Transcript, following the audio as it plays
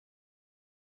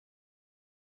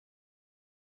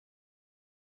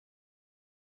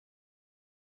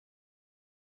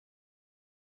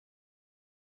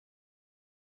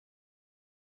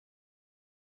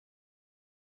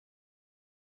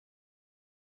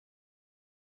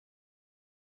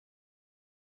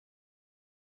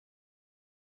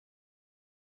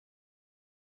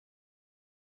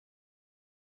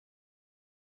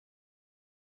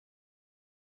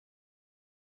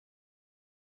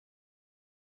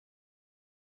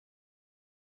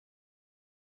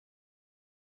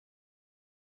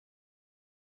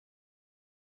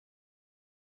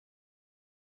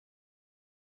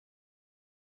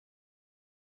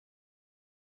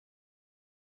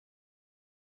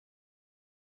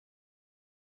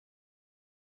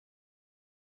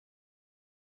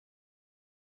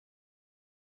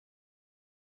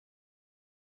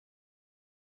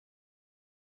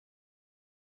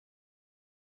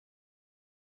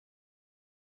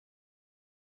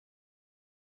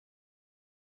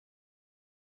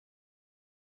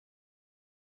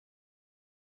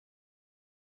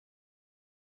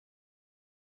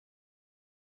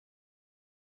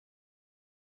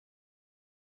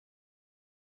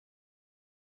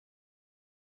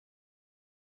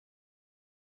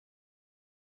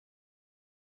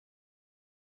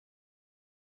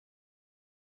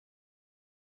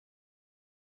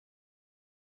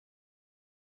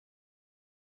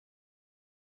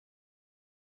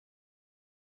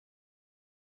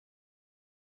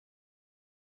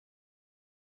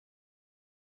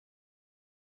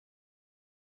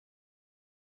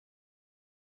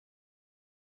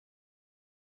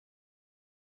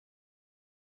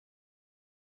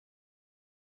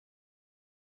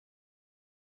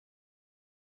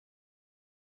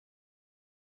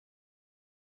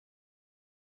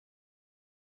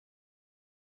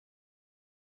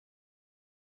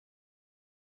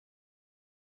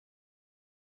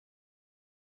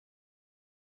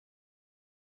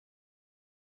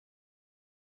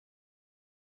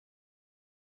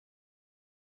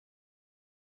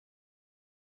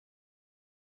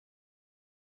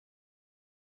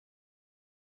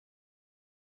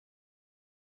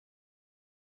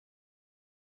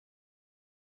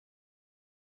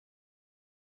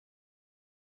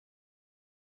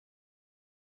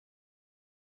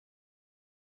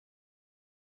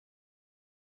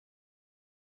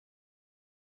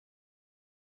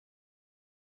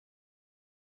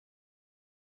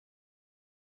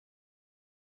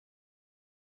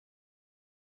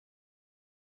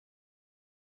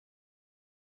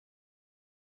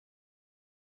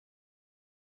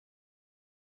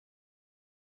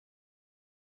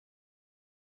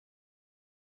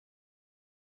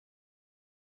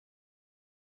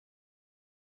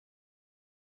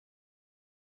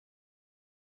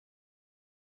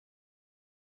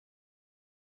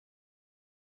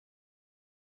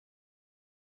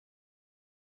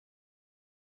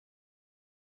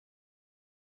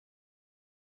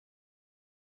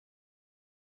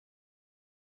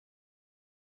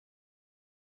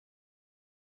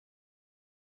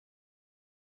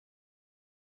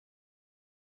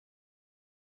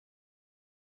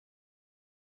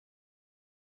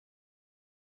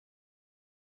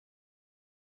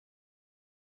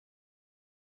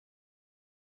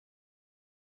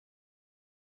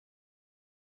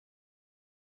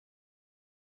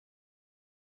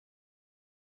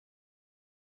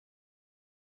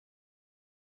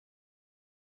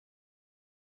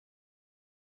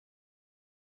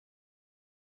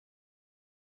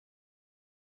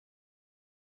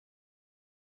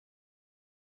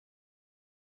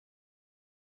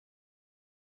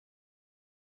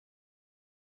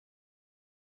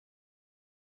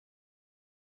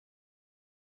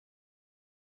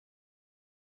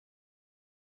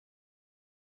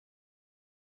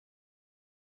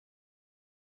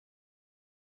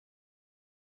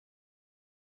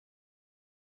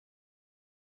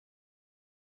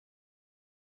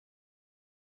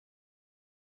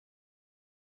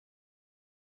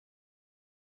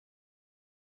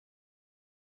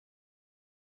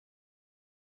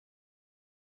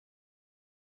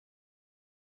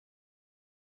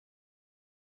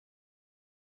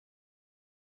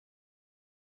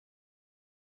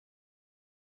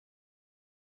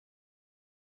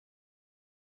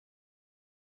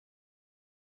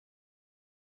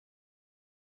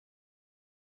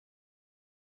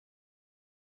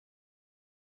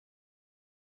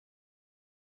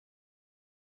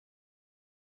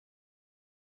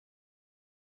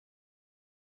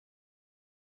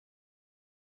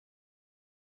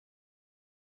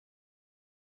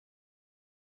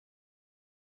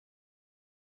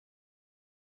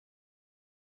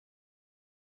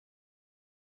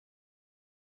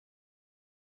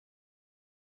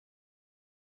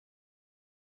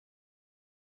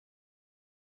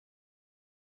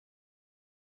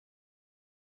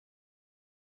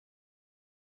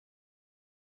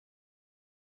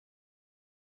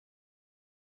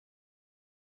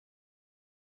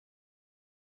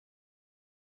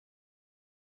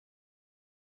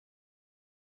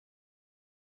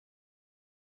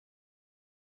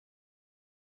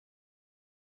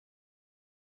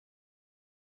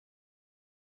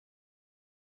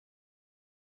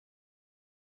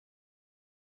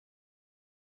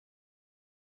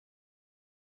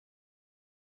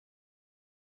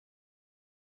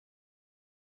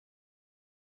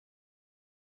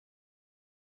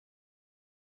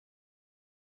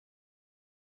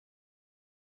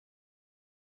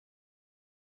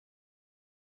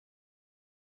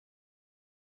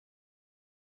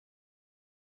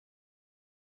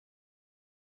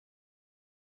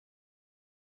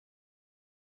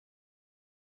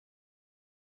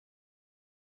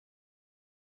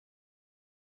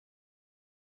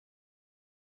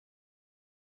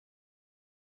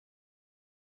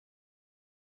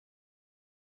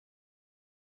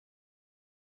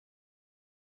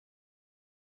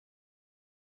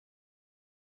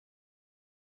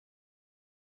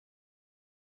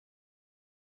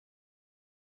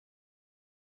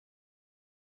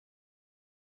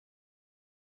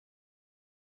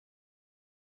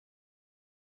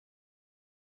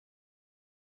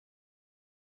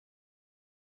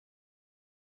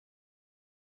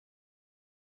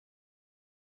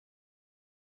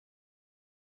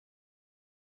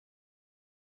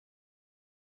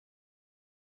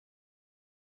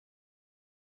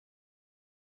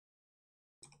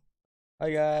Hi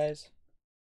guys.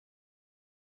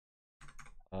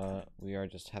 We are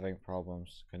just having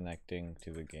problems connecting to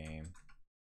the game.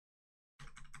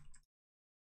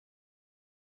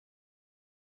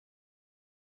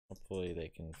 Hopefully they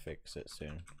can fix it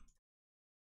soon.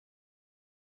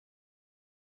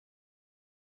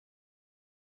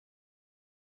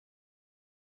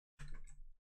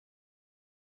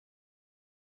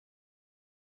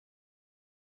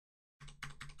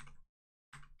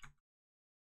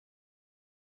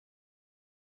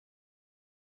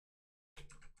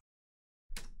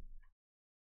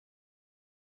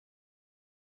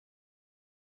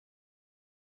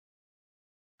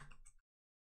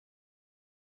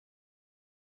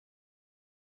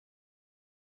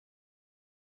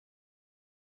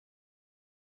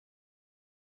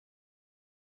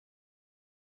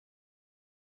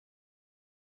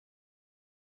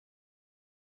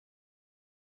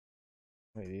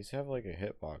 Wait, these have like a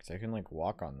hitbox. I can like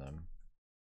walk on them.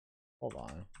 Hold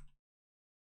on.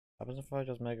 What happens if I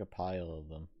just make a pile of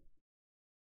them?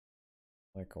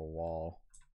 Like a wall.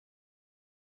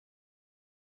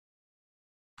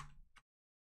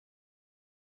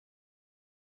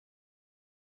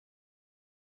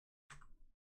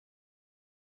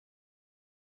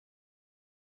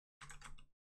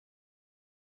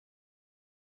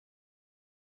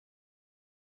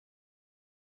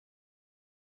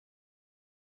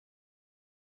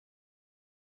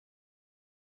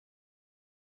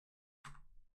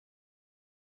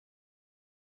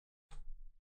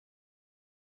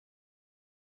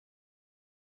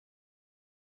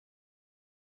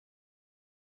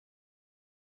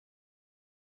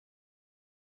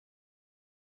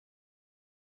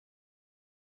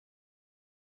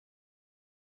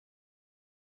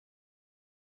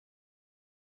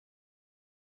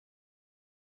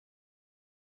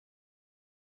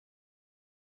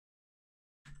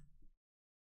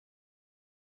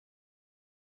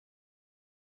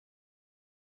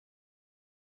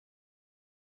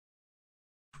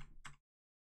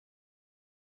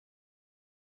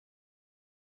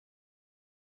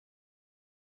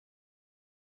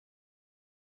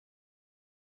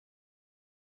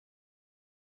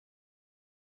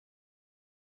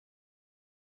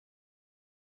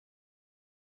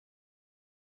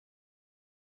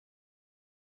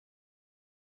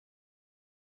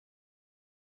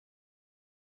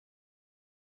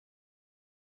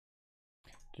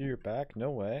 Dude, you're back?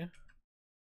 No way.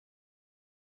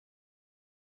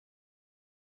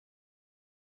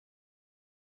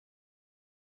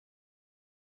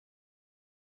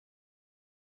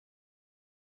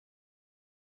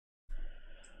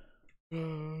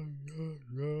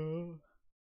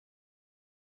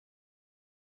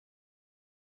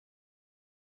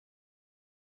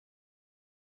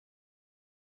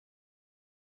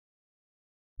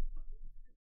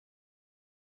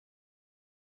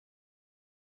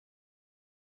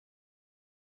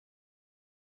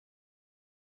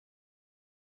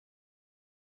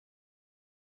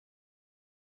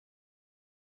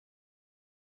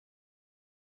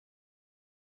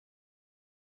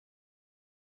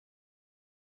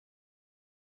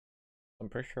 I'm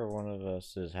pretty sure one of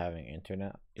us is having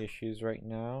internet issues right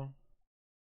now.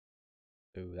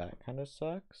 Ooh, that kind of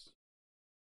sucks.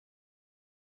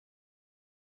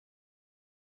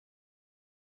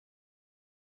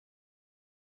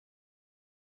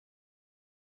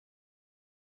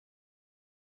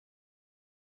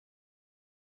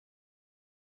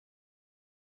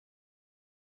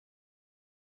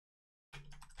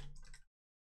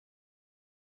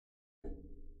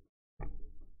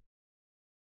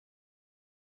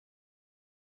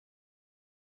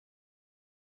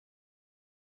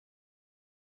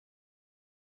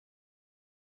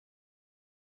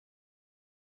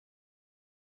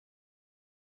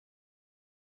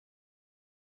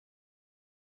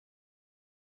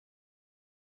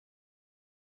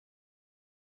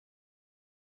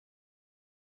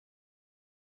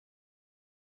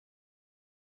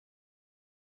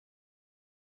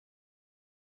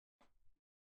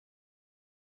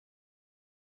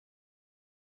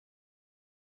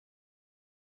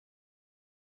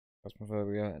 That's before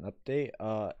we got an update.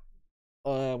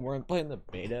 We're playing the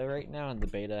beta right now, and the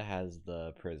beta has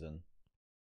the prison.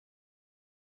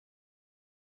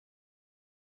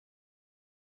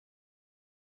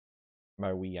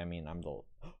 By we, I mean I'm the.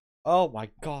 Oh my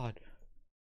god!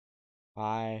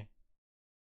 I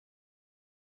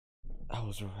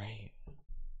was right.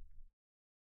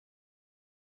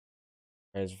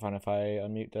 Is it fun if I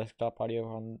unmute desktop audio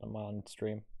on I'm on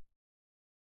stream?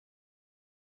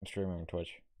 I'm streaming on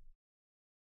Twitch.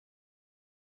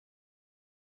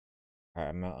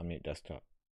 Alright, I'm gonna unmute desktop.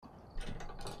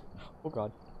 Oh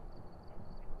god.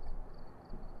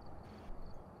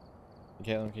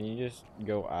 Caitlin, can you just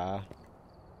go Ah!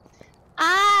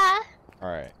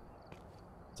 Alright.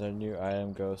 Is there a new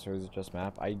item ghost or is it just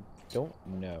map? I don't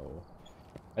know.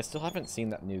 I still haven't seen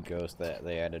that new ghost that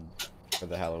they added for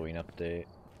the Halloween update.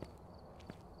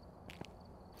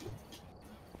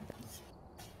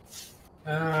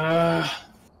 Hi.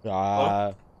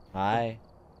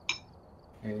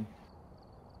 Hey.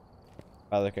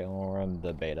 By the way, Caitlin, we're on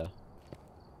the beta.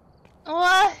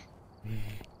 What?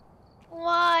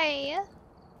 Why?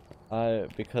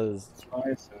 Because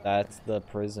that's the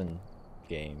prison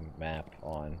game map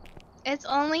on. It's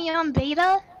only on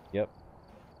beta? Yep.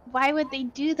 Why would they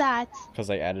do that? Because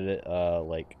I added it,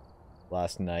 like,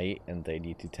 last night, and they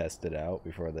need to test it out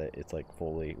before it's, like,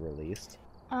 fully released.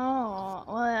 Oh,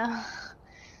 well...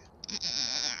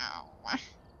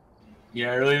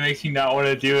 Yeah, it really makes you not want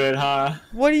to do it, huh?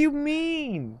 What do you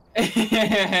mean?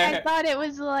 I thought it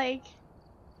was, like...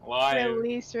 Live.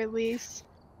 Release.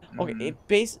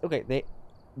 Okay,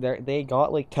 they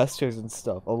got, like, testers and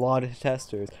stuff. A lot of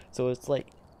testers. So it's like...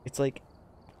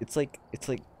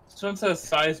 This one says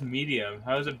size medium.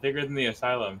 How is it bigger than the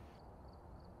asylum?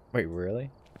 Wait, really?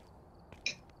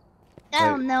 I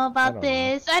don't know about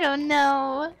this. I don't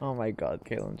know. Oh my god,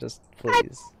 Caitlin, just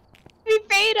please. Be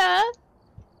beta.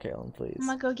 Caitlin, please. I'm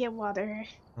gonna go get water.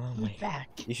 Oh Be my back.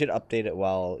 You should update it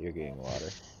while you're getting water.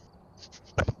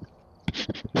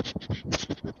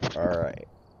 Alright.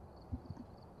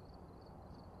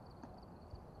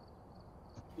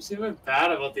 What's even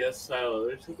bad about the asylum?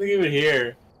 There's nothing even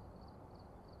here.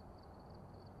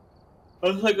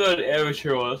 Let's like an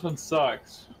amateur one. This one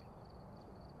sucks.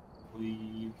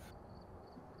 Leave.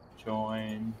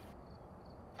 Join.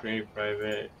 Create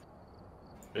private.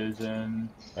 Prison.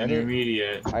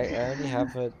 Intermediate. I already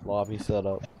have a lobby set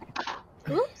up.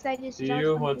 Oops, I just Do dropped you?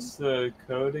 something. What's the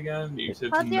code again? You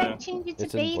said How in do I the... change it to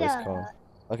It's in voice beta? call.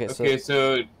 Okay,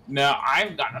 so now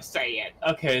I'm gonna say it.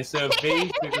 Okay, so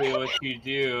basically what you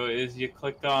do is you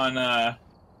click on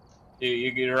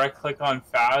you right click on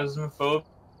Phasmophobia.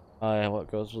 What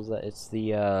ghost was that? It's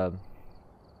the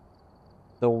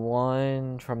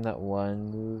one from that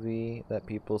one movie that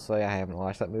people say. I haven't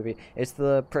watched that movie. It's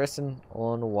the person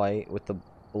on white with the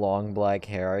long black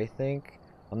hair, I think.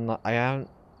 I haven't,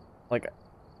 like,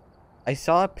 I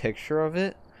saw a picture of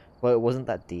it, but it wasn't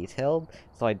that detailed,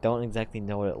 so I don't exactly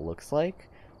know what it looks like.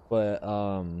 But,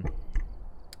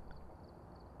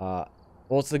 well,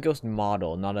 it's the ghost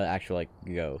model, not an actual, like,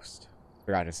 ghost.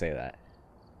 Forgot to say that.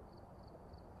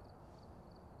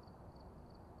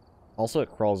 Also, it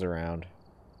crawls around.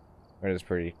 It is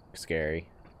pretty scary.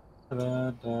 Did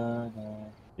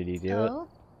you do it?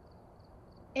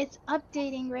 It's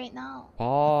updating right now.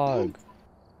 Pog!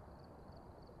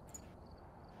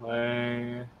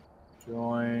 Play,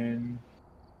 join,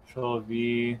 Control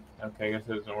V. Okay, I guess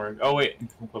it doesn't work. Oh wait,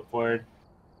 clipboard.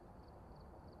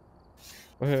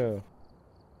 Woohoo.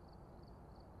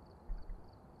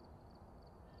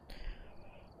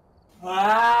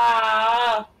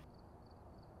 Ah!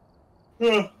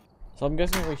 So I'm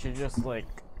guessing we should just, like,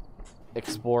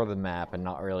 explore the map and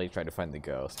not really try to find the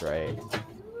ghost, right?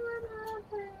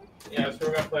 Yeah, so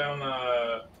we're gonna play on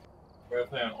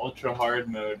ultra hard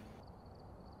mode.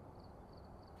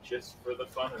 Just for the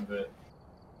fun of it.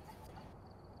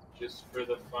 Just for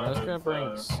the fun I'm just of gonna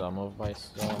bring some of my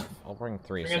stuff. I'll bring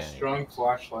 3 Bring a sanity. strong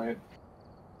flashlight.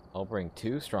 I'll bring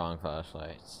 2 strong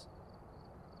flashlights.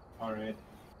 Alright.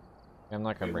 I'm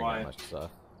not gonna Wait, bring why? that much stuff.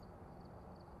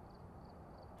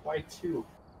 Why 2?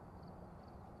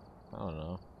 I don't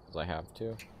know, because I have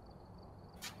to.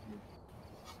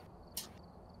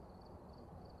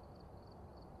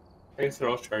 I guess they're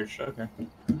all charged. Okay.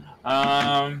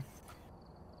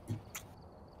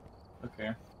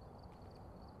 Okay.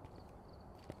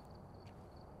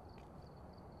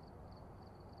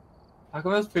 How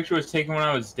come this picture was taken when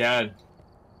I was dead?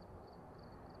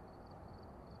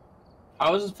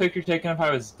 How was this picture taken if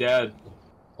I was dead?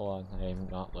 Hold on, I'm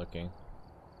not looking.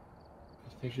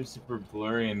 This picture's super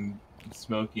blurry and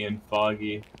smoky and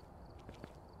foggy.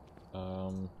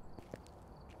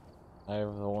 I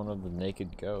have the one of the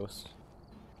naked ghost.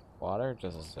 Water?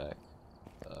 Just a sec.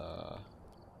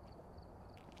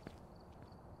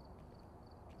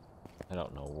 I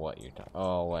don't know what you're talking.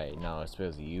 Oh wait, no, it's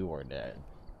because you were dead.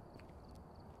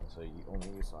 So you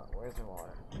only saw. Where's the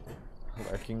water?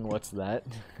 Lurking? What's that?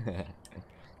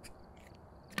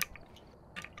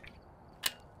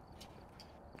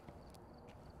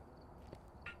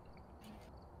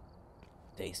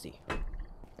 Tasty.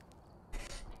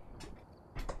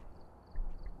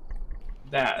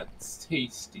 That's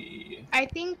tasty. I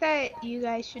think that you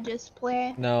guys should just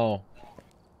play. No.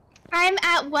 I'm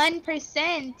at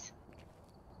 1%.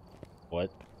 What?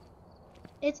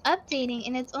 It's updating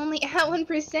and it's only at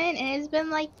 1% and it's been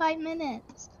like 5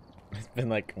 minutes. It's been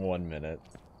like 1 minute.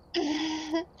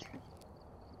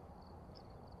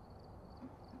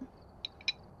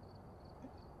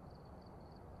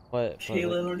 What?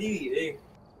 Kaylin, what are you eating?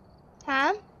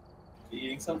 Huh? You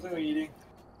eating something? What are you eating?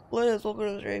 Liz, welcome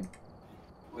to the stream.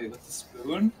 Wait, with a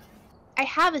spoon? I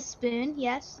have a spoon,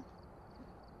 yes.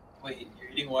 Wait, you're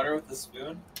eating water with a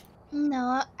spoon?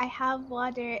 No, I have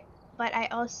water, but I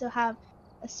also have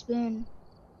a spoon.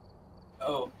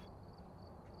 Oh.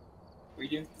 What are you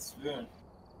doing with the spoon?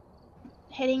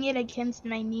 Hitting it against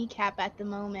my kneecap at the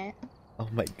moment. Oh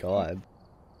my god.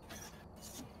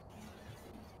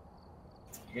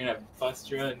 You're gonna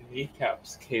bust your own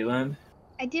kneecaps, Kaylin.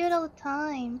 I do it all the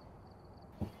time.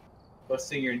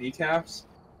 Busting your kneecaps?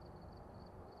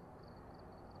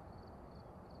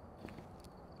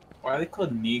 Why are they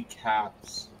called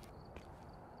kneecaps?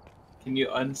 Can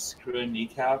you unscrew a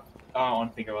kneecap? Oh, I don't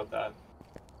want to think about that.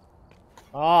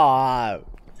 Ah!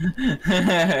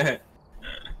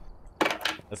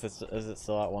 Is it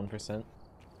still at 1%?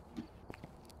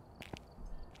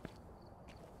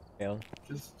 Yeah.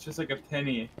 just like a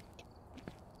penny.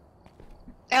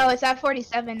 Oh, it's at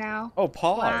 47 now. Oh,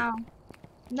 Pog! Wow.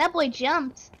 That boy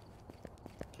jumped.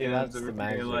 Yeah, that's the Over here,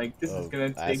 magic like, this is of gonna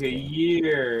take a asking.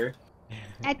 year.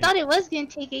 I thought it was gonna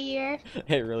take a year.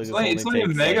 It really It's just only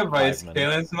takes megabytes, like 5 Kaylin.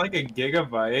 minutes. It's not like a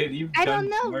gigabyte. You've I done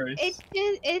don't know. worse.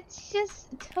 It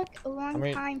just took a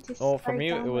long time to Oh, start for me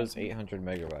it was downloading. 800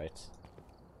 megabytes.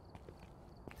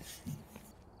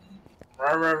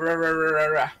 Rah, rah, rah, rah, rah, rah,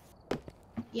 rah.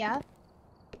 Yeah,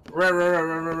 Rah, rah, rah,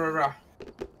 rah, rah, rah, rah.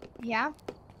 yeah.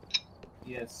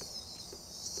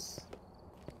 Yes.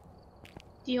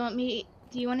 Do you want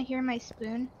to hear my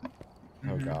spoon? Oh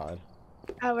Mhm. god.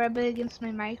 I'll rub it against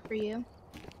my mic for you.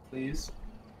 Please.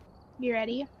 You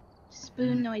ready?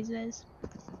 Spoon noises.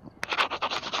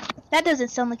 That doesn't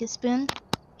sound like a spoon.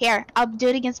 Here, I'll do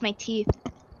it against my teeth.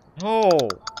 Oh!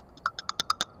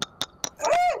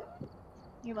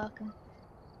 You're welcome.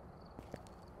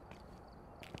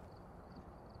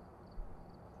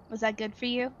 Was that good for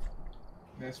you?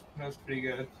 That's pretty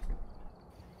good.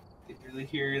 You can really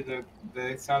hear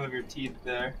the sound of your teeth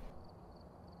there.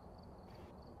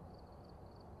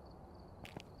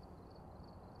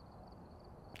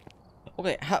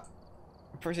 Okay, how...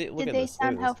 Percy, look Did at they this.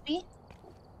 sound Look at this. healthy?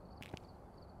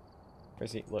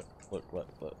 Percy, look.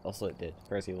 Also it did.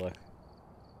 Percy, look.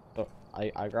 So,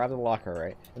 I grab the locker,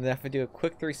 right? And then if I do a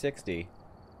quick 360,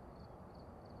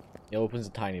 it opens a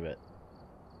tiny bit.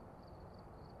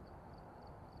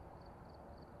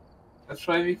 That's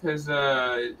probably because,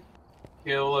 okay,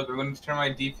 look, I'm going to turn my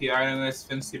DPI and I'm going to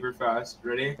spin super fast.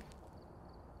 Ready?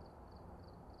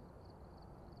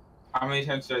 How many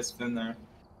times did I spin there?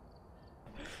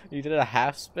 You did a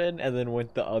half spin and then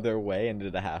went the other way and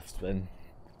did a half spin.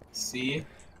 See?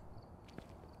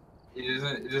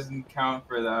 It doesn't count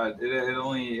for that. It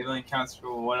only counts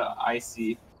for what I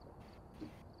see.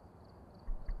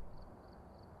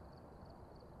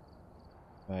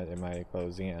 Am I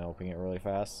closing it and opening it really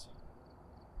fast?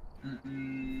 It's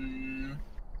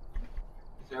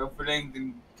opening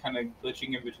and kind of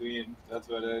glitching in between. That's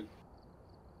what it.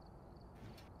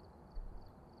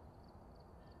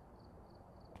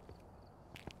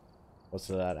 What's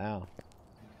it at now?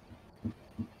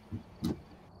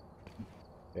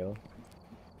 Caleb?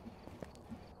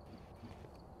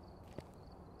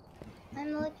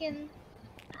 I'm looking.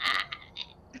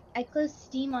 I closed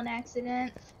Steam on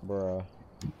accident. Bruh.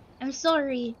 I'm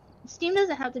sorry. Steam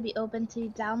doesn't have to be open to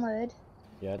download.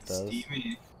 Yeah, it does.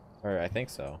 Steamy. Or I think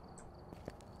so.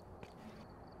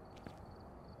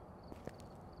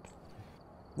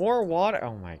 More water?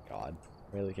 Oh my god.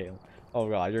 Really, Caitlin? Oh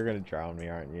god, you're gonna drown me,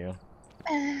 aren't you?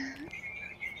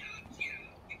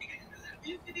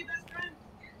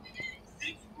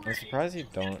 I'm surprised you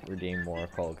don't redeem more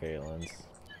Cold Caitlin's.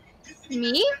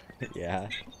 Me? Yeah.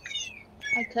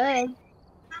 I could.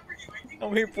 How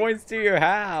many points do you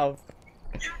have?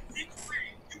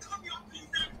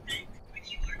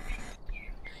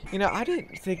 You know, I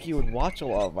didn't think you would watch a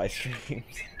lot of my streams.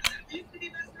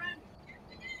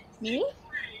 Me?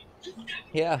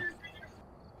 Yeah.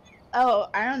 Oh,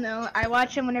 I don't know. I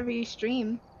watch them whenever you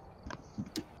stream.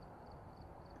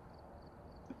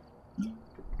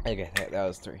 Okay, that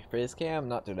was 3. Face cam,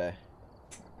 not today.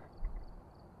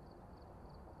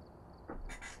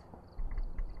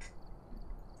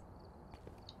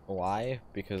 Why?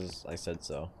 Because I said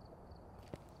so.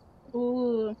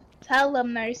 Ooh, tell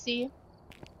them, Mercy.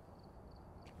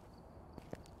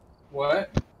 What?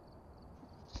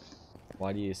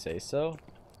 Why do you say so?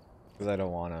 Because I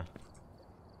don't wanna.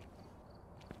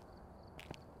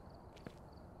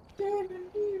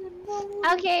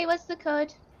 Okay, what's the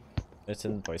code? It's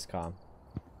in voice comm.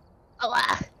 Oh,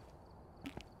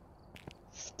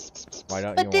 Why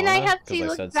don't but you then wanna? I have 'Cause to I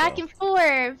look said back so. and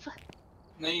forth.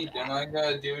 No, you don't. All I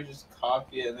gotta do is just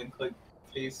copy it and then click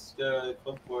paste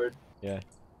clipboard. Yeah.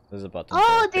 There's a button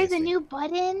Oh, for there's a pasting. new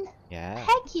button. Yeah.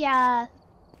 Heck yeah.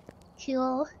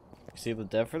 Cool. See, the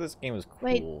dev for this game is cool.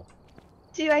 Wait.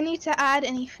 Do I need to add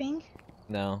anything?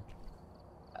 No.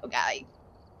 Okay.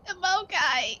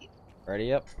 Okay.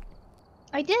 Ready up?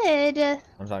 I did.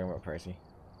 I'm talking about Percy.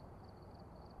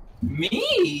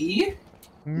 Me?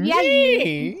 Yeah,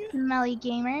 you smelly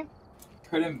gamer.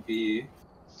 Couldn't be.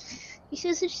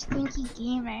 You're such a stinky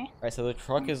gamer. Alright, so the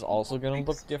truck is also gonna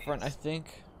look different, I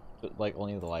think. But, like,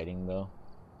 only the lighting, though.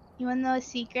 You wanna know a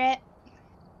secret?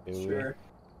 Do we? Sure.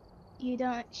 You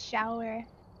don't shower.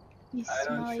 You I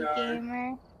don't smelly shower.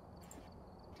 gamer.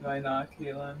 Do I not,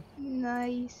 Caitlin? No,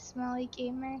 you smelly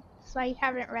gamer. That's why you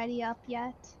haven't ready up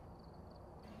yet.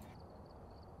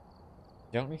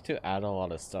 You don't need to add a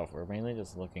lot of stuff. We're mainly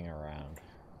just looking around.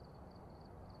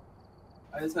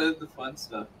 I just had the fun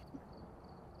stuff.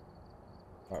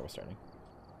 Alright, we're starting.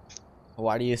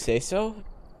 Why do you say so?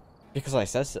 Because I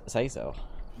say so.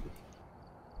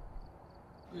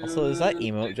 Also, is that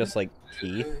emote just like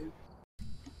teeth?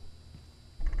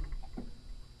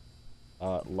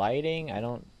 Lighting, I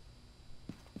don't...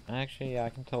 Actually, yeah, I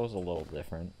can tell it's a little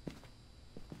different.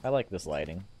 I like this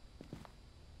lighting.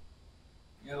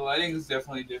 Yeah, the lighting is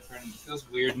definitely different. It feels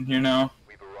weird in here now.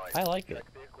 I like it.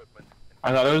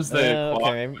 I thought it was the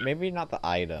clock. Okay, maybe not the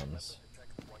items.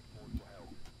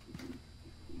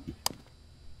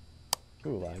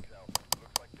 Ooh, lag.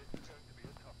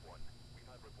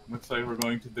 Looks like we're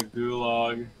going to the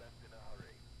gulag.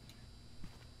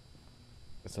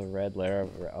 It's a red layer of...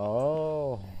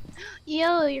 Oh!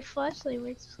 Yo, your flashlight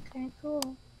works kinda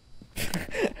cool.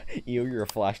 Ew, your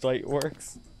flashlight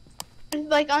works? It's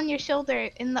like on your shoulder.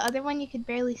 In the other one, you could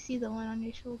barely see the one on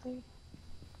your shoulder.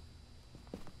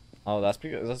 Oh, that's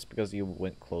because you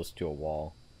went close to a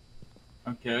wall.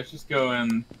 Okay, let's just go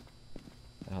and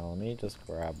Oh, let me just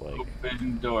grab like...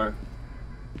 open door.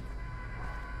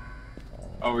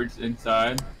 Oh, we're just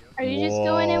inside? Are you just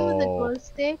going in with a Whoa. glow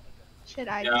stick? Should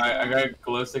I? Yeah, I got a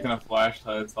glow stick and a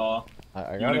flashlight, that's all.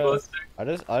 I You want a glow got stick?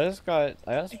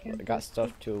 I just got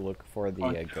stuff to look for the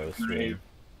Okay, ghost great. room.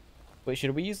 Wait,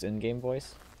 should we use in-game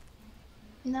voice?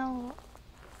 No,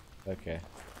 Okay.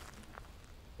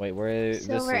 Wait, where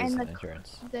So this we're is in the the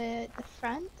entrance. the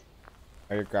front.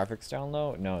 Are your graphics down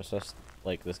low? No, it's just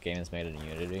like this game is made in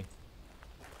Unity.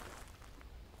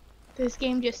 This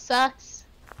game just sucks.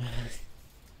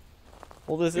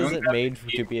 Well, this You don't isn't have made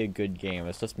to to be a good game.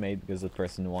 It's just made because the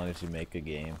person wanted to make a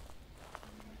game.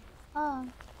 Oh,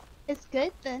 it's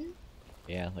good then.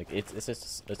 Yeah, like it's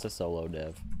a solo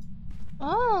dev.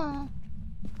 Oh,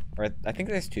 Or I think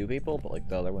there's two people, but like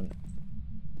the other one,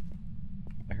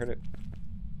 I heard it.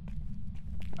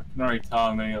 I can already tell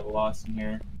I'm gonna get lost in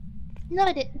here. no,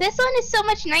 this one is so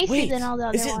much nicer Wait, than all the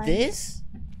other is it ones. this?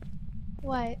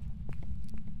 What?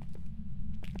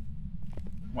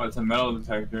 What, it's a metal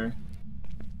detector.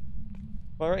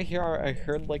 Well, right here I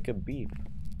heard like a beep.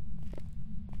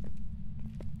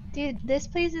 Dude, this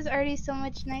place is already so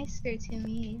much nicer to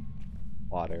me.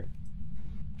 Water.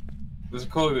 There's a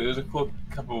cool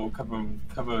cup of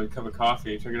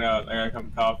coffee. Check it out. I got a cup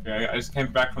of coffee. I just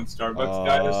came back from Starbucks,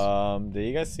 guys. Did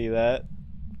you guys see that?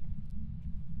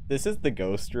 This is the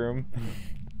ghost room.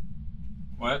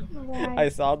 What? Why? I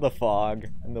saw the fog,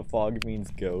 and the fog means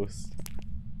ghost.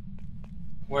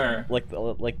 Where? Like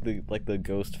the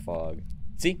ghost fog.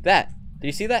 See that? Did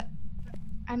you see that?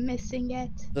 I'm missing it.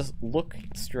 Just look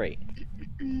straight.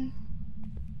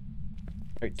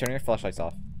 Wait, turn your flashlights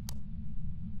off.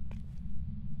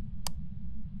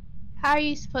 How are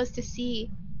you supposed to see?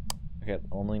 Okay,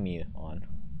 only me on.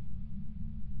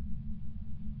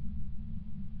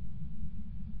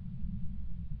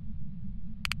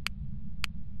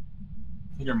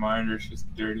 I think your monitor's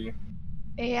just dirty.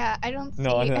 Yeah, I don't see.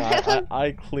 No,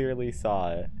 I clearly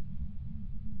saw it.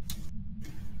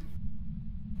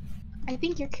 I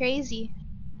think you're crazy.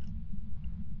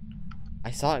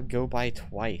 I saw it go by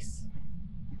twice.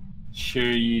 Sure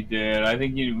you did. I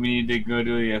think we need to go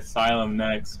to the asylum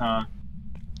next, huh?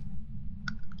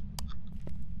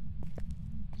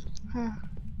 Huh.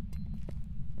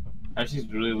 Actually,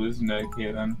 he's really losing that,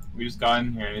 Caitlin. We just got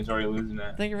in here and he's already losing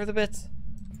it. Thank you for the bits.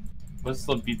 What's this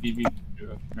little beep beep beep?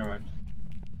 Never mind.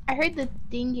 I heard the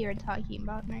thing you were talking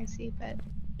about, Mercy, but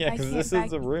Yeah, I because can't this is back-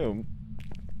 the room.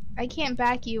 I can't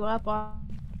back you up on.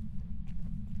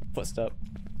 Footstep.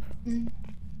 Mm.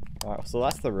 Alright, so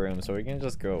that's the room, so we can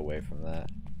just go away from that.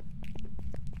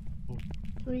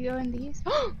 We go in these.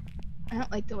 I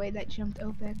don't like the way that jumped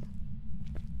open.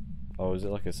 Oh, is it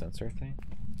like a sensor thing?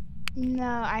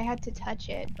 No, I had to touch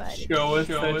it, but Show us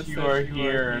that you are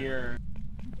here.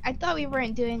 I thought we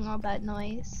weren't doing all that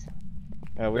noise.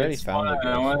 We already It's found the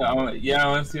fun. ghost. Yeah, I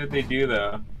want to see what they do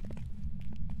though.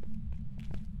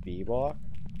 B block?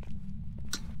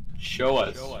 Show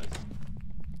us.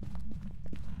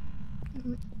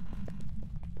 Mm,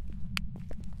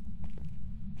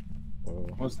 Whoa.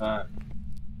 What's that?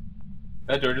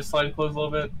 That door just slide closed a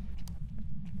little bit?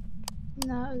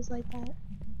 No, it was like that.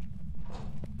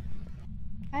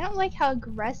 I don't like how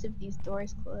aggressive these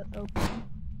doors open.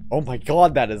 Oh my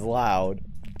god, that is loud.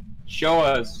 Show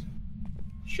us.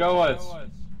 Show us.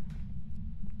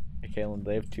 Hey, Caitlin,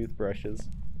 they have toothbrushes.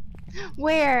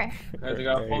 Where? Guys, I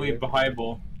got a fully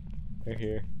Bible. They're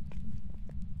here.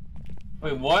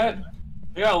 Wait, what?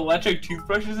 They got electric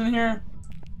toothbrushes in here?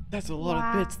 That's a lot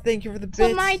Wow. of bits. Thank you for the bits.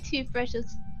 So my toothbrush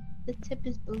is, the tip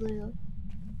is blue.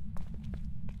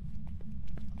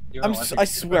 You want electric I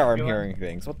swear I'm toothbrush, Keelan? hearing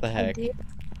things. What the I heck? do.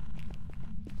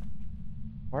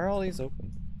 Why are all these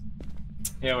open?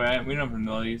 Yeah, we don't have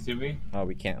know these, do we? Oh,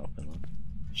 we can't open them.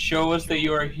 Show us that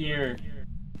you are here.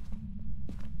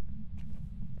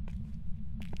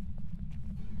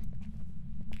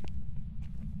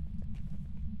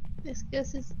 This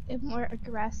ghost is more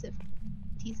aggressive.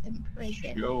 He's in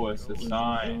prison. Show us a He's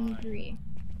sign. angry.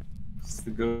 It's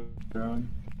the ghost drone.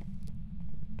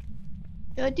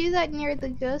 Don't do that near the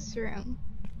ghost room.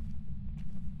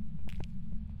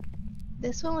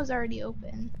 This one was already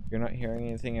open. You're not hearing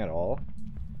anything at all?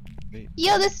 Wait.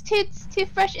 Yo, this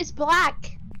toothbrush is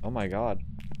black. Oh my god.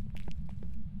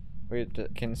 Wait,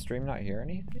 can stream not hear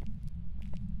anything?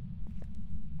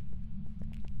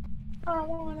 You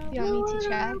want me to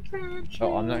check?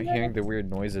 Oh, I'm not hearing the weird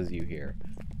noises you hear.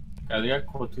 Yeah, they got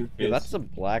cool toothpaste. Yeah, that's a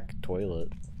black toilet.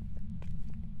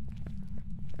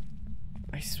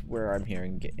 I swear I'm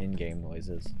hearing in-game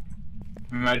noises.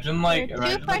 Imagine like There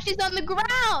are toothbrushes on the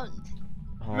ground.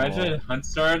 imagine Oh. hunt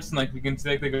starts and like we can see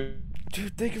like the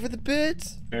Dude, thank you for the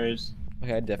bits! ghost.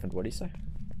 Okay, I deafened. What do you say?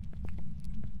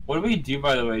 What do we do,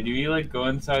 by the way? Do we like go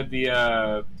inside the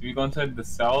do we go inside the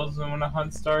cells when a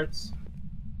hunt starts?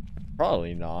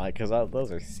 Probably not, because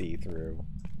those are see-through.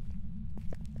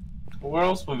 Where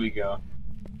else would we go?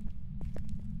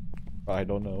 I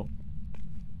don't know.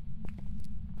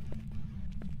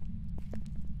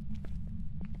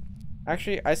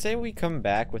 Actually, I say we come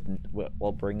back with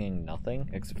while bringing nothing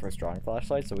except for a strong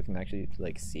flashlight, so we can actually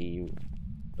like see,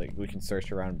 like we can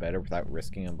search around better without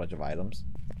risking a bunch of items.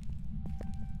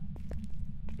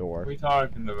 What Door. are we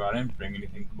talking about? I didn't bring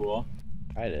anything cool.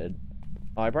 I did.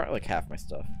 Oh, I brought like half my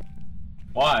stuff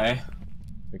Why?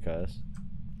 because.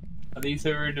 I thought you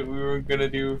said we were gonna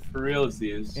do for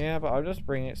realsies. Yeah, but I'll just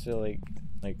bring it to like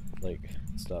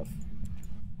stuff.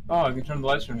 Oh, I can turn the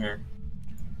lights from here.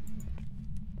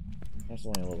 That's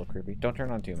only a little creepy. Don't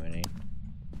turn on too many.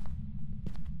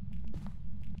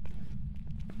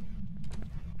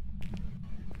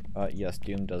 Yes,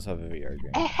 Doom does have a VR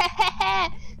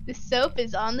game. The soap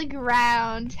is on the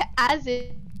ground, as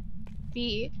it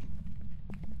be.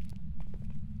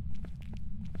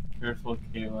 Careful,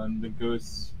 Kaylin. The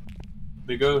ghosts.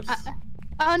 The ghosts.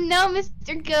 Oh no,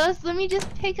 Mr. Ghost, let me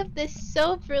just pick up this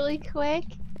soap really quick.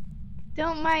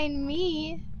 Don't mind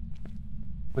me.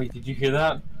 Wait, did you hear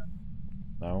that?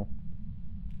 No,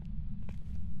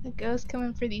 The ghost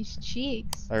coming for these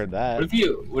cheeks. I heard that.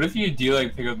 What if you do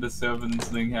like pick up the soap and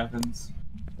something happens?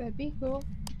 That'd be cool.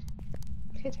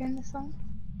 Can I turn this on?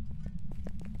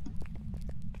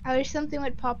 I wish something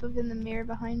would pop up in the mirror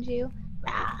behind you.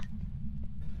 Rah.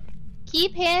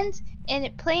 Keep hands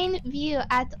in plain view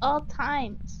at all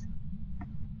times.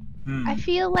 Hmm. I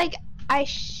feel like I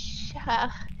shouldn't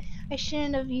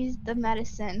have used the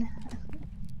medicine.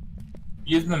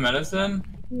 Using the medicine?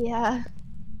 Yeah.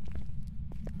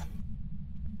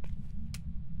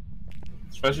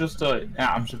 Surprised you're still.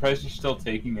 Yeah, I'm surprised you're still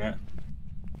taking it.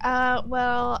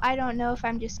 Well, I don't know if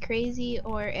I'm just crazy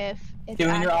or if it's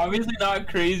Kaylin, you're act- obviously not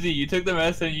crazy. You took the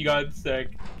medicine and you got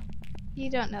sick. You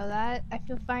don't know that. I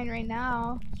feel fine right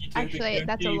now. You took the Actually,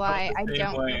 that's a kimchi, you felt lie. the I same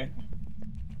don't way.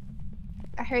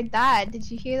 I heard that.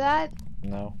 Did you hear that?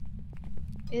 No,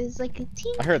 It was like a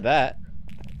tink. I heard that.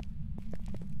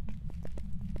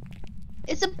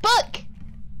 It's a book!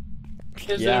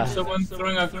 Is Yeah. there someone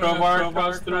throwing a crowbar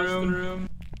across the room?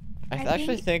 I I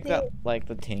actually think think that like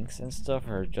the tanks and stuff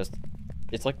are just.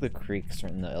 It's like the creaks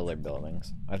in the other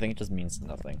buildings. I think it just means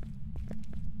nothing.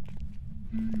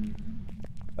 Hmm.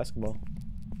 Basketball.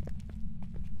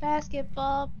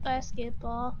 Basketball,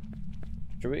 basketball.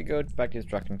 Should we go back to his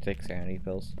truck and take sanity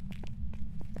pills?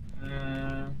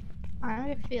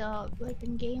 I feel like a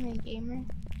gaming gamer.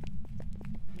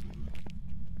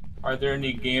 Are there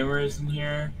any gamers in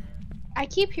here? I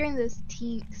keep hearing those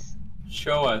tinks.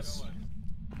 Show us.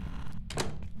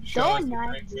 Show us that you're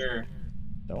Donuts. here.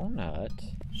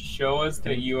 Donut. Show us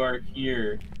that you are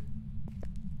here.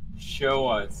 Show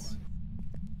us.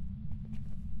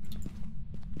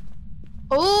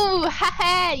 Oh,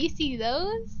 haha! You see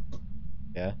those?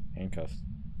 Yeah, handcuffs.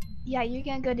 Yeah, you're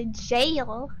gonna go to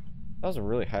jail. That was a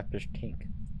really high-pitched tink.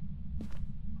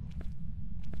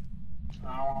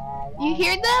 You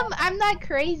hear them? I'm not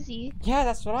crazy. Yeah,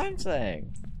 that's what I'm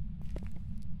saying.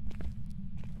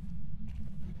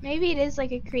 Maybe it is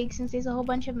like a creek since there's a whole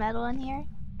bunch of metal in here.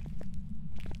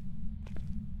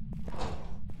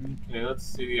 Okay, let's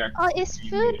see the actual Oh, it's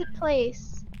food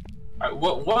place. Alright,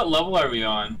 what level are we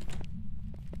on?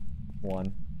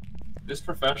 1. This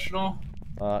professional?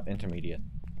 Intermediate.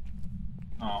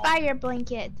 Oh. Fire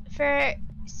blanket for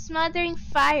smothering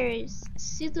fires,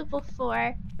 suitable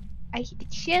for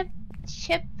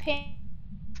chip pan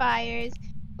fires,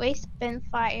 waste bin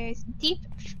fires, deep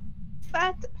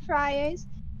fat fires,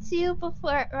 suitable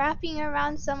for wrapping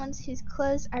around someone whose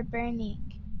clothes are burning.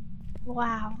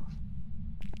 Wow.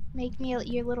 Make me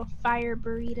your little fire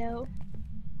burrito.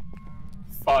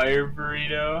 Fire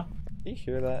burrito? Do you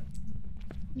hear that?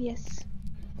 Yes,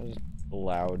 That was a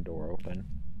loud door open.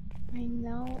 I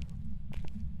know.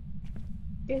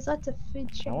 There's lots of food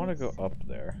trays. I want to go up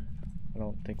there. I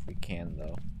don't think we can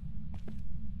though.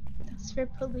 That's for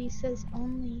polices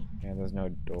only. Yeah, there's no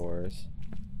doors.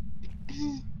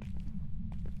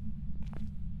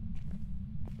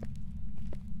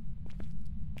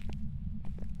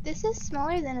 This is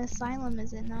smaller than Asylum,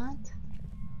 is it not?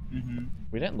 Mm-hmm.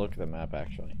 We didn't look at the map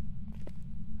actually.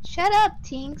 Shut up,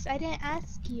 Tinks. I didn't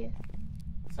ask you.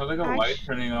 Sounds like a light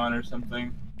turning on or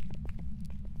something.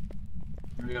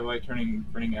 Maybe a light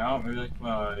burning out. Maybe like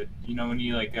you know when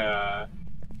you like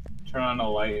turn on a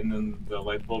light and then the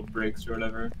light bulb breaks or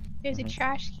whatever. There's a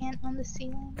trash can on the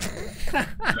ceiling. That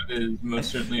is most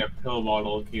certainly a pill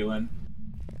bottle, Keelan.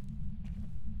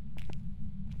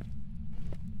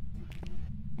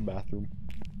 Bathroom.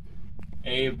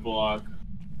 A block.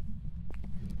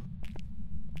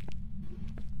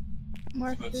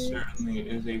 More Most food. certainly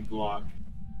is a block.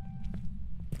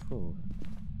 Ooh.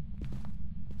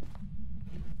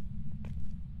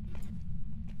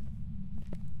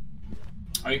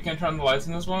 Oh, you can't turn on the lights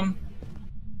in this one?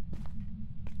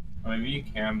 Or maybe you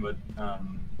can, but I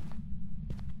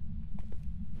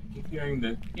keep hearing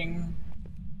the ping.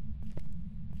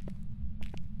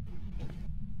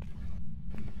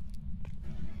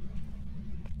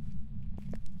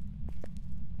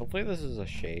 Hopefully this is a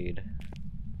shade.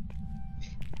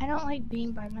 I don't like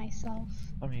being by myself.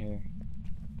 I'm here.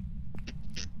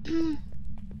 And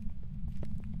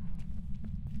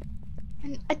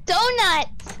a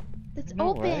donut! That's No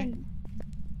open. way.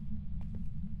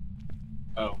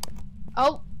 Oh.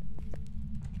 Oh.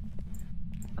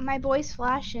 My boy's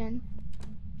flashing.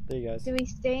 There you guys. Do we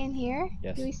stay in here?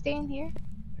 Yes. Do we stay in here?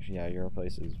 Actually, yeah, your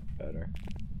place is better.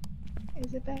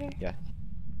 Is it better?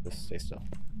 Just stay still.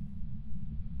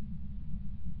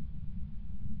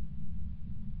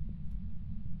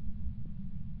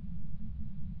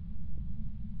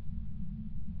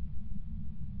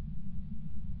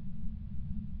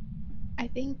 I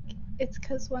think it's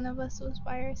because one of us was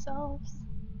by ourselves.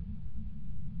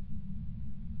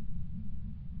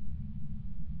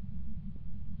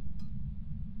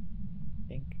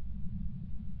 Think.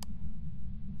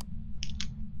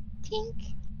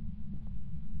 Tink.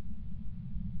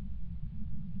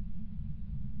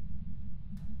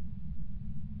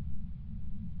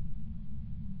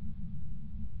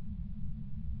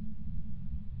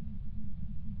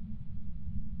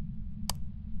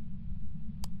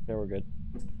 Okay, we're good.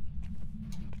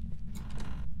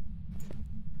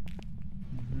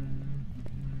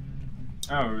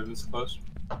 Oh, we're this close.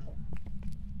 I'm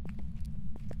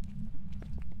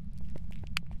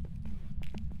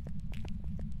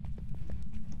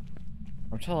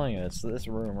telling you, it's this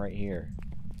room right here.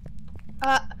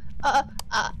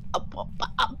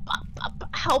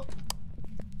 Help.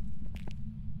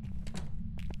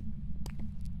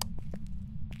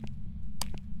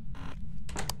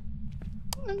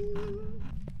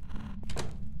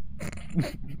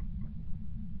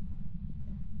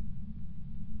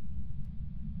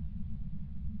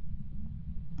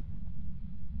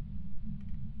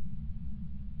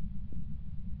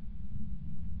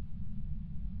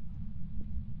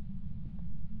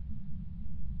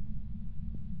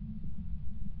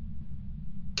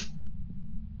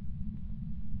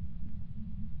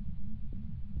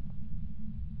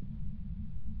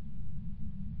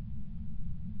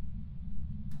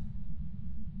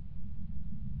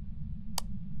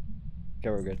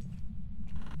 we're good.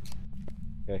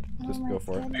 Okay, just Oh go my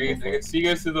for it. I goodness. can see you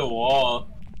guys through the wall.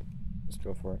 Just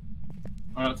go for it.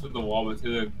 Or not through the wall, but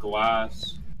through the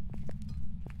glass.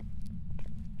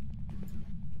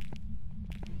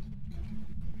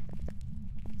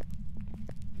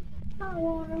 I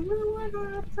wanna ruin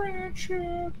our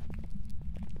friendship.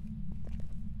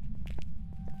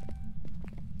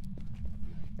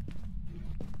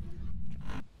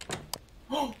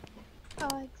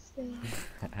 Alexei.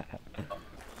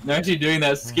 Actually doing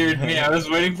that scared me. I was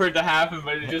waiting for it to happen,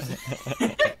 but it just...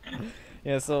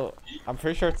 Yeah, so I'm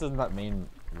pretty sure it's in that main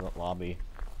lobby.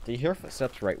 Did you hear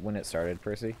footsteps right when it started,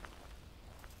 Percy?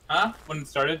 Huh? When it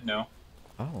started? No.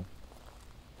 Oh.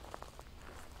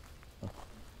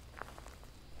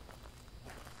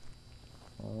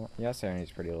 Well, yeah,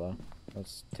 sanity's pretty low.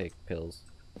 Let's take pills.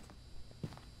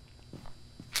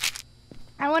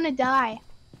 I want to die.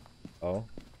 Oh.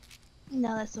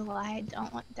 No, that's a lie. I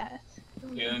don't want death.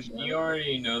 Yeah, you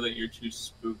already know that you're too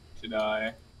spooked to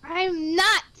die. I'm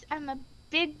not! I'm a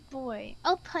big boy.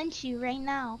 I'll punch you right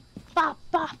now. Bah,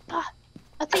 bah, bah.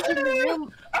 I'll take you to the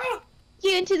room.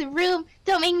 You into the room.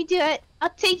 Don't make me do it. I'll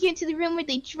take you into the room where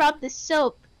they drop the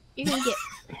soap. You're gonna get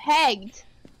pegged.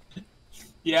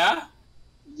 Yeah?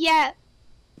 Yeah.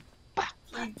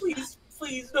 Please,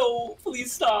 no.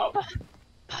 Please stop. Bah,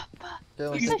 bah, bah.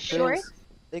 Pills, You're so short.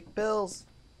 Take pills.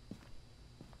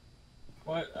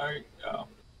 What are you... Oh.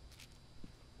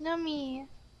 No me.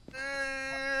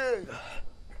 I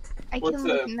What's can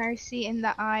look up? Narcy in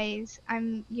the eyes.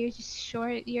 You're just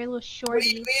short. You're a little What do shorty.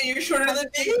 you mean? You're shorter than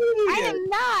me! I am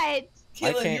not. I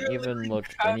Kayla, can't you're even literally look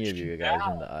any of crouched you guys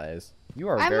down. in the eyes. You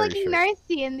are I'm very looking short.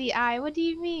 Narcy in the eye. What do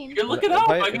you mean? You're looking If up.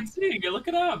 I- I can see. You're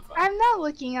looking up. I'm not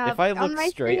looking up. If I On look my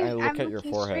straight, screen, I look I'm at your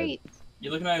looking forehead. straight.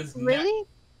 You're looking at his neck. Really?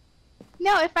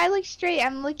 No, if I look straight,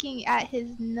 I'm looking at his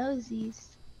nosies.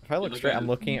 If I look looking straight, at I'm his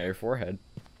looking neck. at your forehead.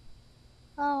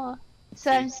 Oh,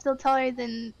 so I'm still taller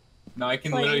than No, I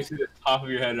can Wait. literally see the top of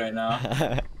your head right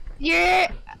now. you're.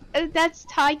 That's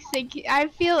toxic.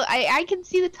 I can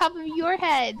see the top of your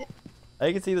head.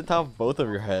 I can see the top of both of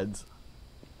your heads.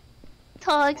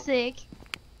 Toxic.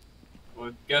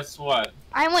 Well, guess what?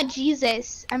 I want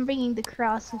Jesus. I'm bringing the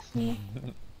cross with me.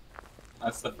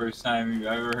 That's the first time you've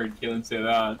ever heard Kaylin say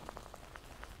that.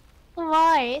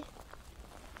 Why?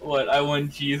 What, I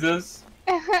want Jesus?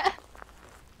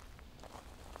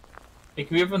 Hey,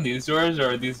 can we open these doors, or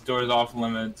are these doors off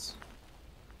limits?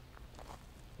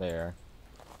 There.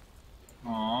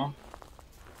 Aww.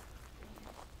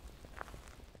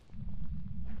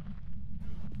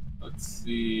 Let's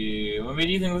see. What made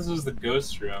you think this was the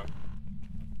ghost room?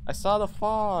 I saw the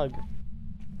fog.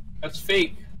 That's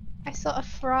fake. I saw a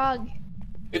frog.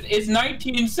 It's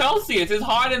 19 Celsius. It's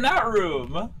hot in that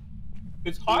room.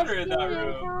 It's hotter in that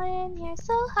room. Hot in here,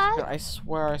 so hot. I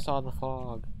swear I saw the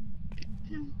fog.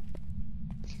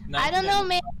 I don't know,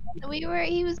 man.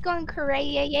 He was going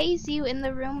crazy in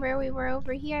the room where we were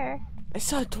over here. I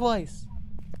saw it twice.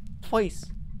 Twice.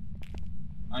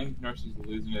 I think Narcy's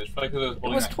losing it. It's probably because I was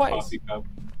holding was that twice. coffee cup.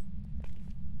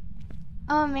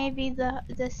 Oh, maybe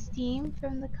the steam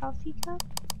from the coffee cup?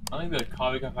 I don't think the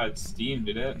coffee cup had steam,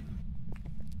 did it?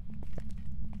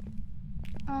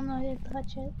 Oh no, I didn't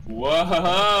touch it.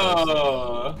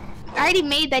 Whoa! I already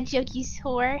made that joke, you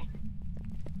whore.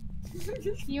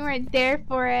 You weren't there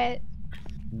for it.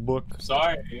 Book.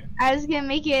 Sorry. I was gonna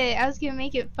make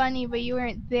it funny, but you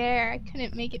weren't there. I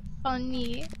couldn't make it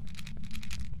funny.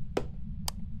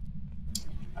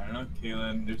 I don't know,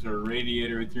 Kaylin. There's a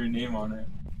radiator with your name on it.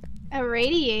 A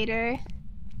radiator?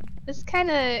 That's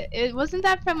kinda... Wasn't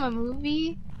that from a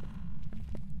movie?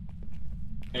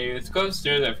 Hey, let's go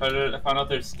upstairs. I found out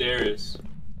there's stairs.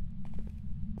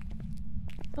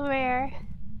 Where?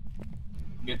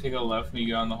 You can take a left when you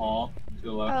get on the hall. To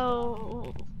the left.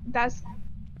 Oh, that's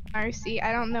Marcy.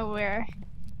 I don't know where.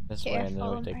 This Okay, way, I and then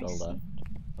follow we take the Marcy. left.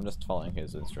 I'm just following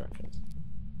his instructions.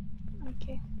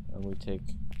 Okay. And we take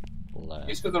left.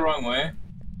 You just go the wrong way.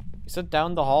 You said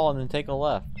down the hall and then take a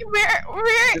left. We're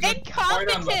There's a card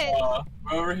on the incompetent! wall.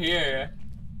 We're over here.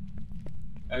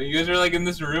 You guys are like in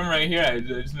this room right here. I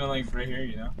just meant like right here,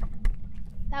 you know.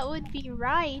 That would be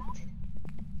right.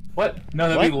 What? No,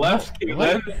 that'd be What? left, No,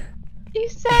 Caitlin. what? You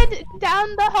said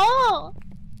down the hall!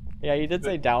 Yeah, you did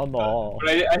say down the hall.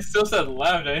 But I still said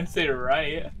left. I didn't say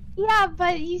right. Yeah,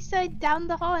 but you said down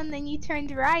the hall and then you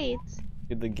turned right.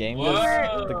 Dude, the game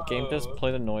just Whoa.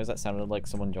 played a noise that sounded like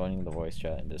someone joining the voice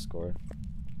chat in Discord.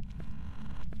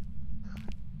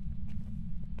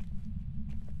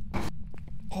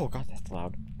 Oh god, that's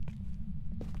loud.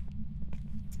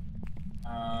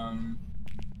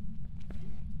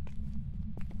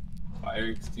 Fire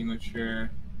extinguisher.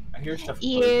 I hear stuff.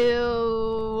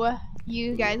 Ew.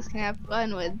 You guys can have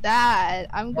fun with that.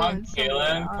 I'm Come on, going somewhere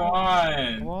Kaylin. Come else.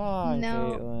 on. Come on, No.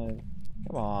 Caitlin. Come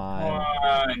Come on.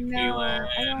 on, No, Kaylin.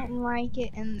 I don't like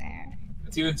it in there.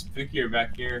 It's even spookier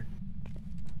back here.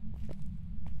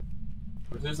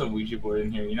 There's a Ouija board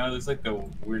in here. You know, there's like the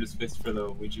weirdest place for the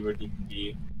Ouija board you can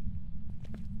be.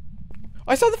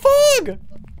 I saw the fog!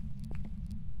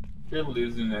 You're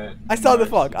losing it. I saw the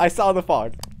fog. I saw the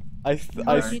fog. I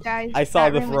told you guys I saw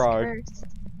that the room is frog. cursed.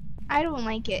 I don't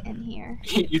like it in here.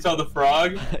 You saw the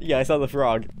frog? Yeah, I saw the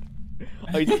frog.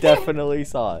 I definitely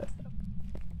saw it.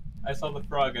 I saw the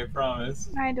frog, I promise.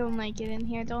 I don't like it in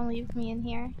here. Don't leave me in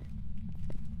here.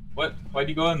 What? Why'd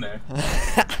you go in there?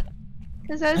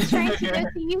 Because I was trying to go to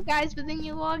you guys, but then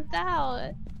you logged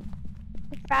out.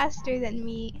 You're faster than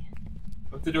me.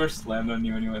 What if the door slammed on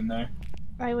you when you went in there?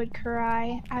 I would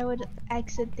cry. I would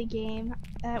exit the game.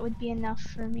 That would be enough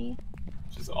for me.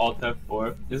 Just Alt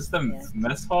F4. Is this the Yeah.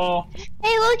 mess hall?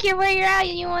 Hey, look, you're where you're at.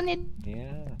 You wanted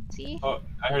Yeah. to see? Oh,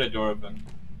 I heard a door open.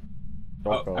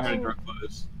 Door Oh, I heard a closed. door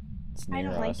close. It's I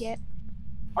near don't like us. it.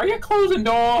 Are you closing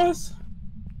doors?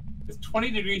 It's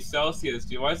 20 degrees Celsius,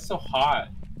 dude. Why is it so hot?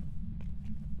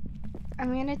 I'm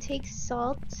gonna take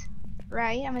salt,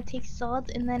 right? I'm gonna take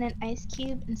salt and then an ice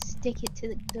cube and stick it to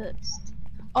the ghost.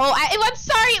 Oh, I'm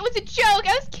sorry. It was a joke.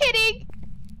 I was kidding.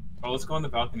 Oh, let's go on the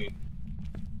balcony.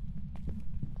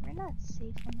 We're not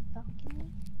safe on the balcony.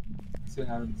 See what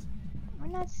happens. We're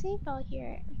not safe out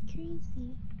here. You're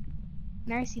crazy.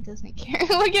 Narcy doesn't care.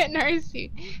 Look at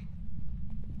Narcy.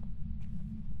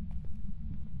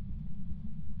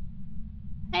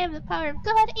 I have the power of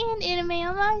God and anime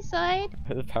on my side.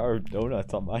 The power of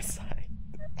donuts on my side.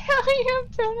 Hell, you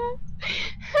have donuts.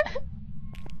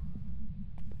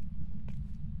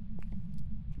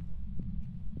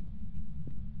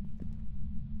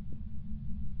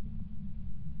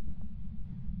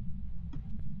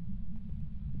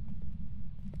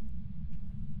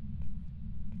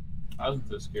 That wasn't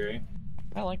so scary.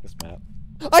 I like this map.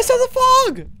 I saw the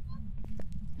fog!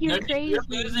 You're No, crazy. You're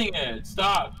losing it.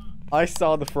 Stop. I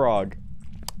saw the frog.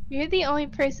 You're the only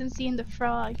person seeing the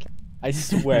frog. I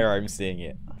swear I'm seeing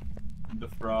it. The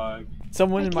frog.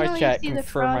 Someone I in can my only chat see the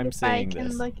confirm frog I'm if I seeing can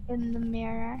this. look in the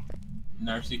mirror.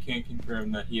 Narcy can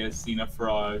confirm that he has seen a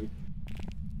frog.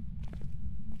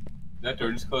 That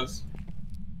door just closed.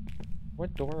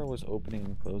 What door was opening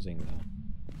and closing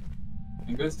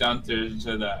though? It goes downstairs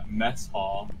into the mess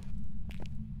hall.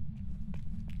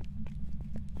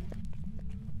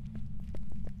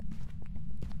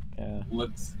 Yeah.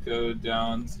 Let's go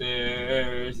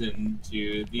downstairs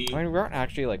into the. I mean, we aren't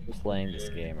actually like playing this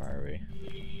game, are we?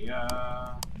 Yeah.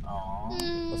 Aw.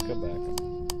 Let's go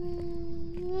back.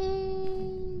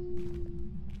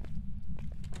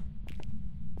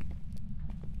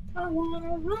 I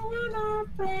wanna ruin our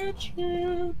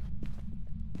friendship.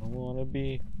 I wanna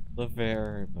be the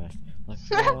very best. Like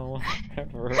no one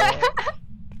ever.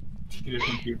 Two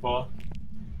different people.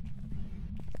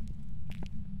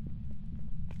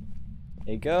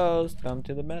 Hey ghost, come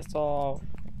to the mess hall.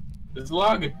 There's a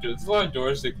lot of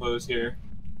doors to close here.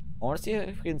 I wanna see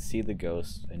if we can see the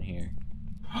ghost in here.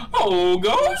 Oh,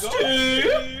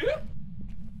 ghosty!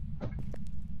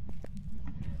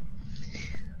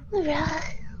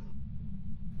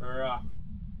 Hurrah.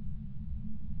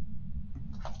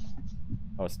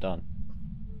 Oh, it's done.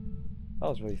 That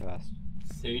was really fast.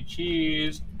 Say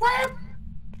cheese.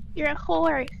 You're a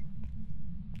whore.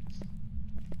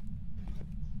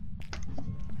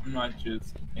 I'm not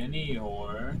just any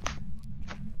whore.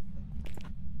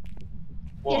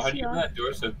 Whoa, Yes, how do you you open are. that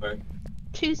door so quick?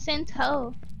 Two cent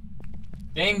hoe.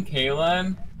 Dang,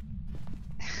 Kaylin.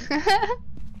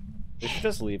 We should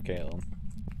just leave Caleb.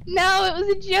 No, it was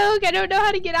a joke. I don't know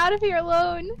how to get out of here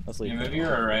alone. Let's leave. Yeah, maybe Caleb.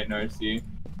 you're alright, Narcy.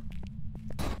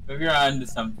 Maybe you're onto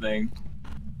something.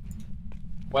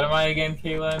 What am I again,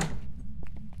 Kaylin?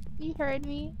 You heard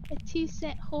me. A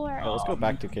 2-cent whore. Oh, let's go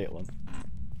back to Caitlin.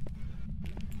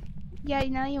 Yeah,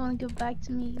 now you want to go back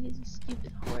to me. You guys are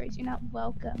stupid whores. You're not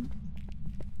welcome.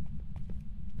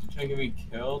 You trying to get me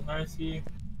killed, Narcy?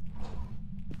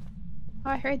 Oh,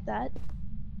 I heard that.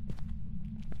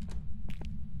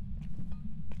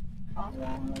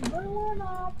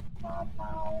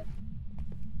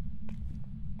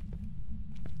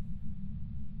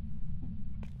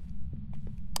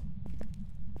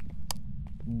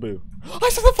 Boo. I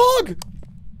saw the fog!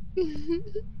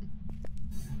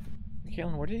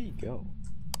 Caitlin, where did he go?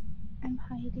 I'm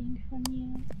hiding from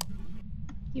you.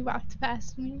 You walked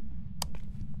past me.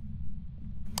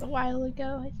 A while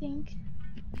ago, I think.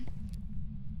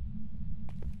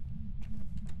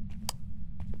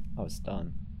 Oh, it's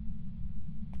done.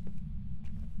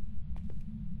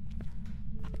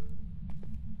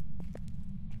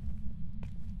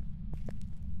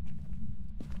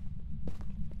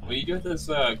 What do you do with this,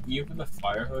 can you open the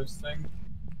fire hose thing? Can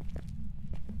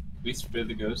we spray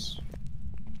the ghost?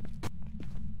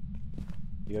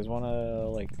 You guys wanna,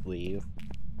 like, leave?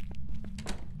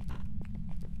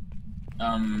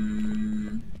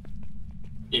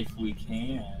 If we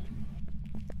can.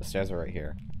 The stairs are right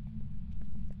here.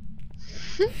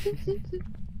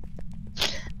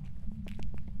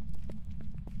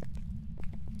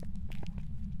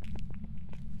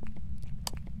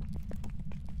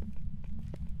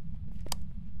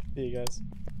 See you guys.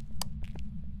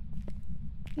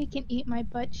 You can eat my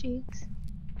butt cheeks.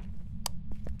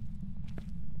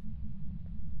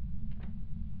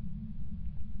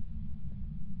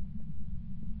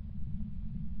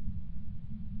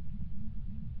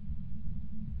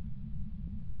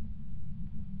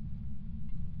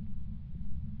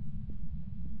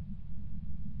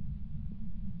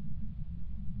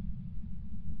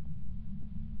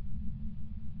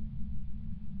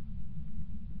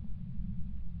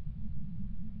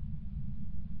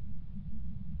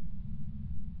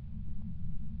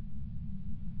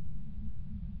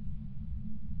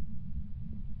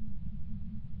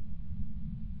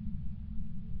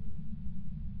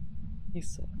 You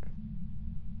suck.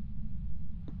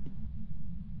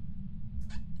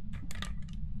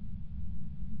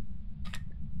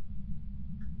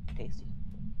 Tasty.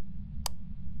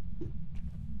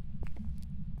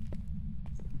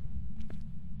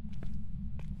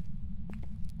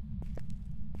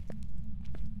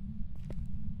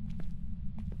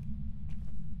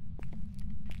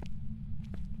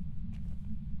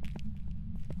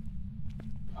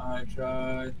 I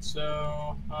tried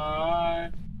so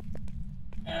hard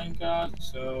and got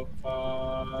so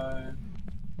far,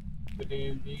 but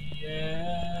in the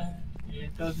end,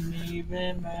 it doesn't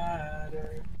even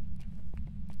matter.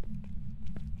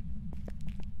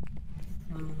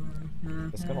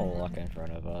 It's gonna lock in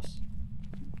front of us.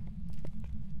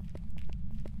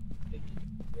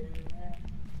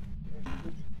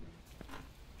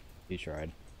 He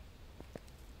tried.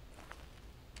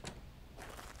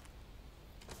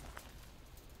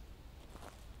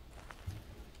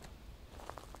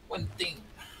 One thing,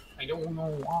 I don't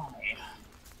know why.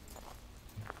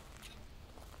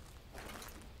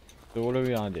 So what are we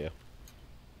gonna do?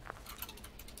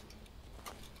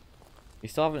 We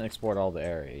still haven't explored all the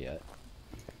area yet.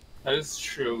 That is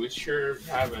true, we sure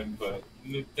haven't, but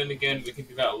then again, we can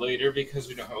do that later because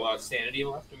we don't have a lot of sanity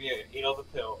left and we ate all the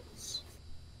pills.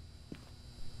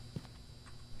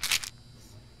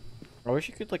 I wish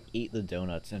you could, like, eat the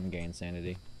donuts and gain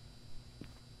sanity.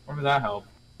 Where would that help?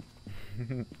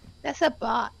 That's a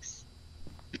box.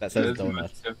 That says It is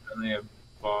donuts. definitely a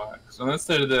box. Unless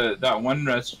there's that one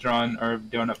restaurant or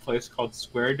donut place called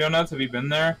Square Donuts. Have you been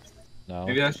there? No.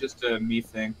 Maybe that's just a me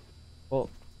thing. Well,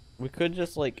 we could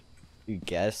just, like,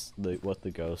 guess what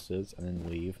the ghost is and then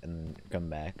leave and then come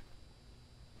back.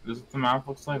 This is what the map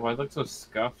looks like. Why does it look so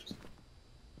scuffed?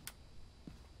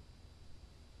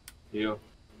 Ew.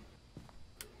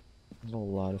 There's a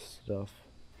lot of stuff.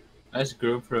 Nice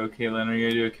GoPro, Caitlin. Are you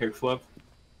gonna do a kickflip?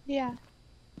 Yeah.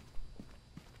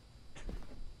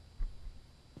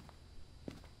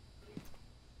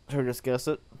 Should we just guess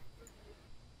it?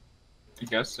 I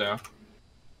guess so.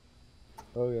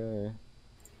 Okay.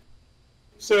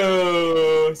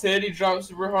 So, Sandy dropped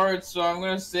super hard, so I'm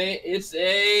gonna say it's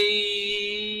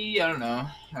a... I don't know.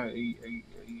 Are you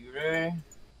ready?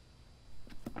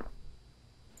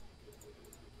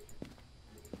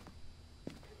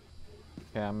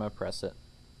 Okay, I'm gonna press it.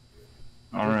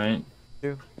 Alright.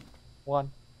 2,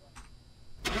 1.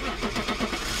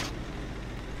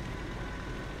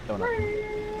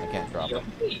 Donut. I can't drop it.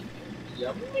 Yummy.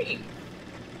 Yummy.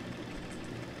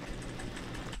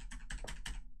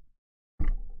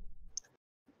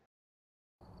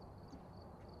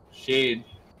 Shade.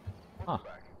 Huh.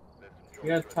 You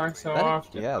gotta talk so That-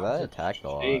 often. yeah, that attacked a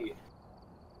lot. Shade.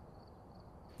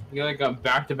 You like got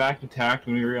back-to-back attacked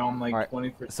when we were on like Alright,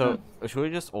 20%. So, should we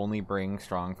just only bring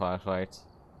strong flashlights?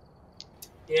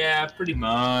 Yeah, pretty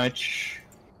much.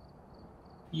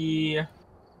 Yeah.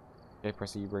 Okay,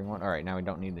 Percy, you bring one. Alright, now we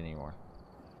don't need any more.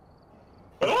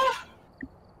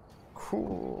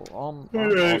 Cool. I'm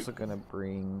Alright. also gonna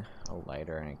bring a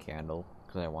lighter and a candle,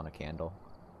 because I want a candle.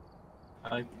 I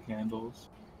like the candles.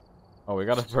 Oh, we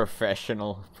got a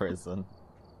professional prison.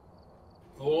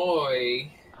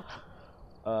 Boy.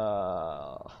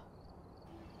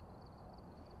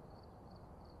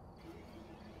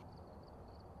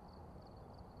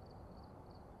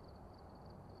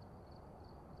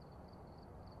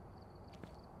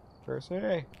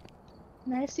 Percy.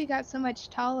 Mercy got so much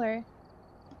taller.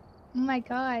 Oh my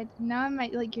god, now I'm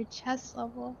at like your chest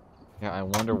level. Yeah, I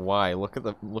wonder why. Look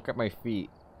at my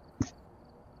feet.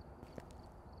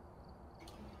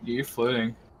 You're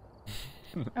floating.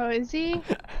 Oh, is he?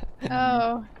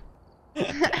 Oh.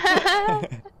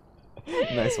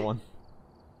 Nice one.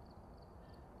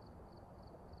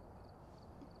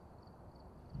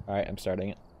 Alright, I'm starting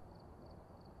it.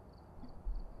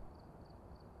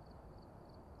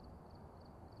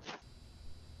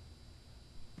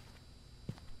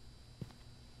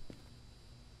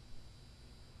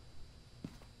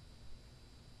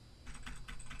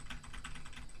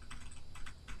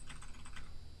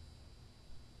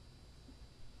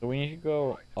 So we need to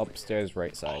go upstairs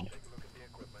right side.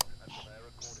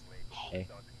 Hey.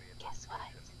 Guess what?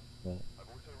 What?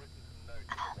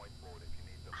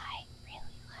 I really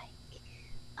like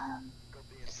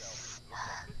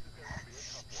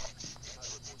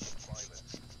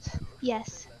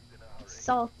yes,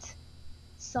 salt.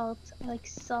 Salt. I like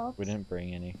salt. We didn't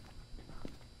bring any.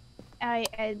 I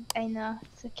know.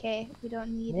 It's okay. We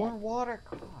don't need More it. water,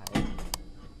 God.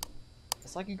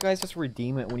 It's like you guys just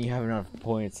redeem it when you have enough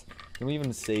points. You don't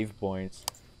even save points.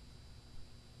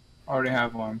 Already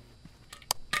have one.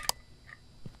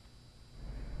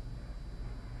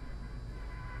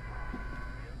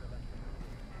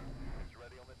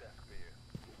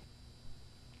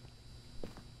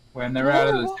 We're never out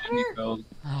of the sandy field.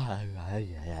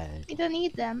 We don't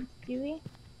need them, do we?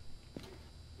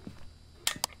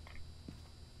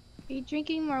 Are you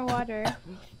drinking more water?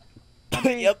 Water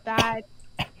is Yep. bad.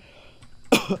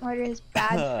 Water is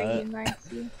bad for you,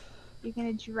 Marcy. You're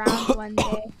gonna drown one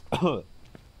day. Oh,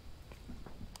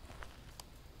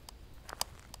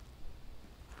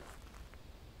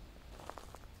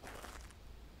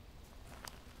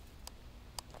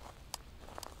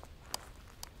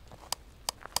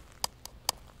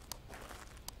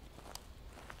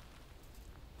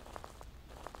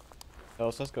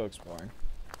 so let's go exploring.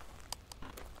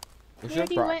 We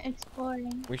already went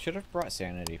exploring. We should have brought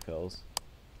sanity pills.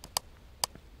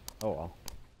 Oh well.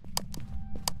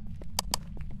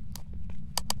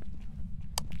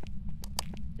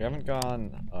 We haven't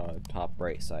gone top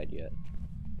right side yet.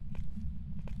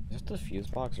 Is this the fuse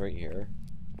box right here?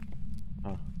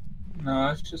 Huh.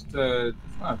 No, it's just a. It's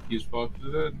not a fuse box,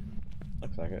 is it?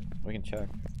 Looks like it. We can check.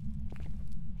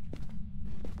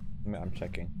 I'm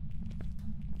checking.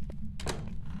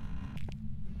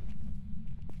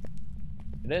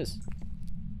 It is.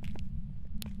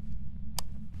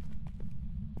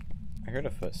 I heard a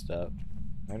footstep.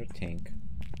 I heard a tink.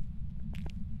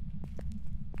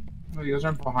 Oh, you guys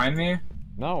aren't behind me?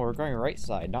 No, we're going right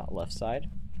side, not left side.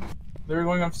 They were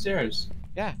going upstairs.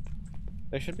 Yeah.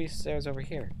 There should be stairs over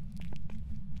here.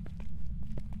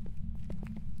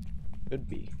 Could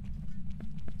be.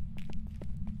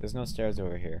 There's no stairs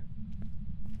over here.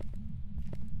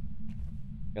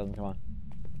 Sheldon, come on.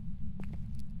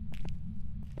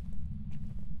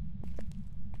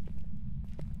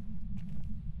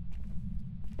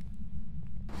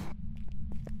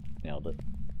 Nailed it.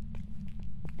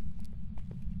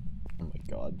 Oh my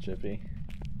god, Chippy.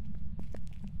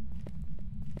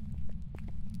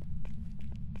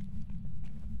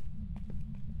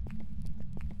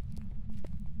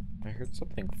 I heard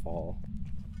something fall.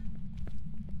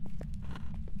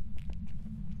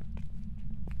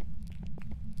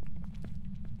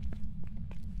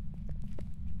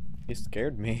 He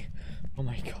scared me. Oh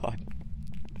my god.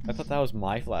 I thought that was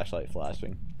my flashlight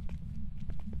flashing.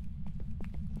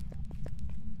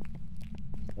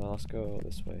 Well, let's go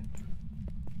this way.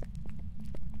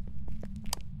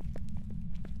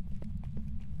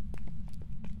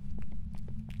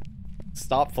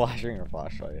 Stop flashing your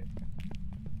flashlight.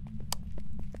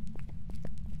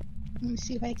 Let me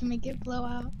see if I can make it blow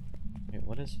out. Wait,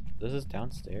 what is... This is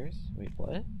downstairs? Wait,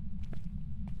 what?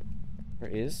 There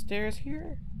is stairs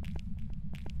here?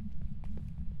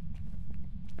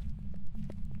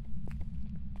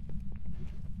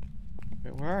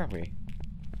 Wait, where are we?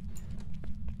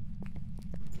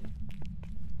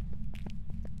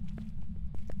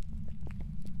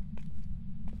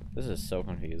 This is so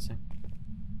confusing.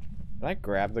 Can I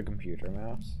grab the computer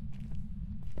mouse?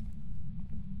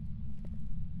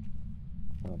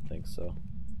 I don't think so.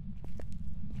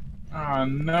 Oh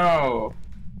no!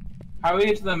 How do we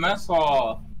get to the mess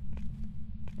hall?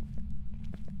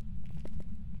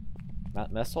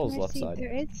 Mess hall is left Mercy, side.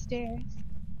 there is stairs.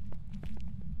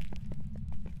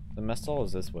 The mess hall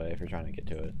is this way if you're trying to get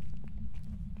to it.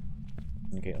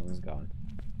 And Caitlin's gone.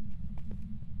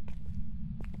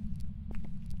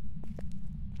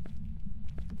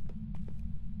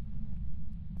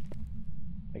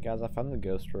 Hey guys, I found the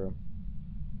ghost room.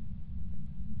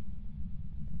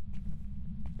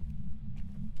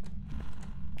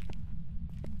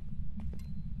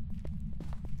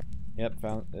 Yep,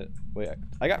 found it. Wait,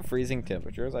 I got freezing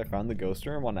temperatures. I found the ghost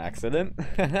room on accident.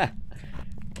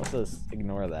 Let's just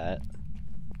ignore that.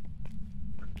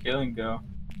 Killing go.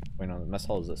 Wait, no, the mess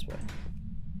hall is this way.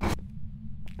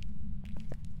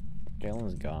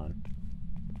 Galen's gone.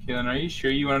 Keelan, are you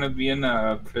sure you want to be in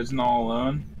a prison all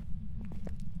alone?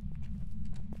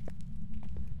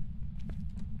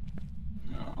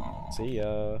 No. See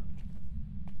ya.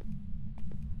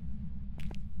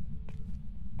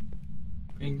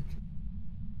 Pink.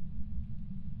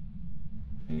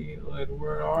 Hey, Lid,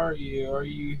 where are you? Are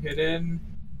you hidden?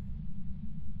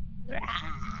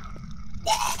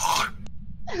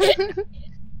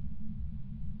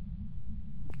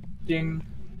 Ding.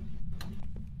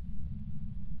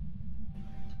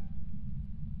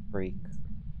 Freak.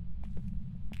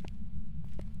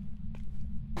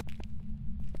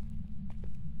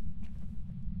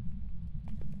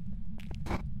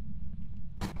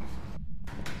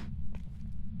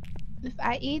 If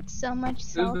I eat so much This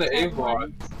is salt the A at VOD.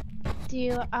 once,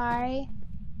 do I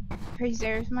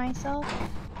preserve myself?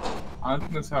 I don't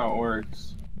think that's how it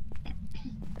works.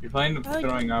 You're planning on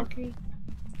throwing yeah, up. agree.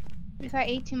 If I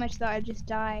ate too much though, I'd just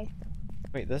die.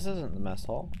 Wait, this isn't the mess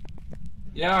hall.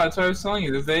 Yeah, that's what I was telling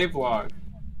you. This is the A vlog.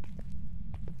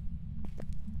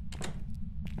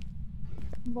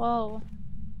 Whoa.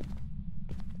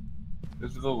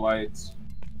 Those are the lights.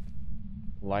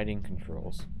 Lighting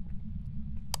controls.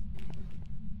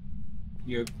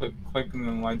 You click and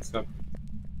then lights up.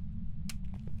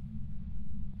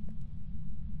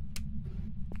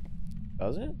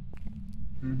 Does it?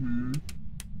 Mm-hmm.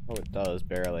 Oh, it does,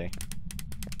 barely.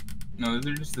 No, those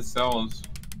are just the cells.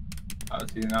 Oh,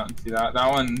 see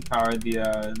that one powered the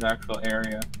actual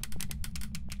area.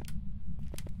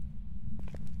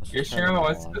 Let's You're just turn sharing them the all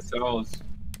lights to on. the cells.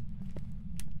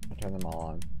 I'll turn them all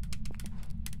on.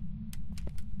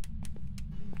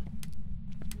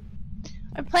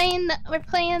 We're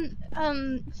playing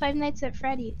Five Nights at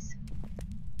Freddy's.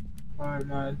 Five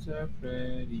Nights at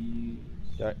Freddy's.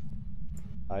 Yeah,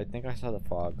 I think I saw the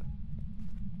fog.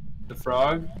 The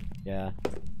frog? Yeah.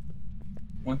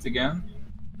 Once again?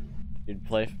 You'd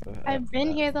play. I've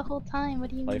been here the whole time. What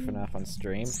do you Play mean? FNAF on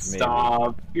stream?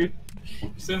 Stop. You're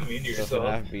so mean to So yourself.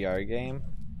 FNAF VR game?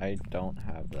 I don't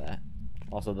have that.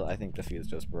 Also, I think the fuse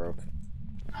just broke.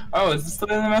 Oh, is this still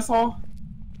in the mess hall?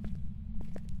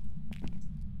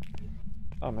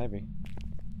 Oh, maybe.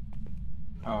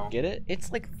 Oh. Get it?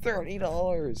 It's like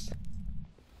 $30.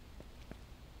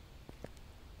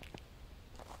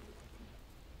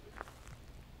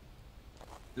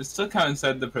 This still count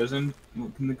inside the prison?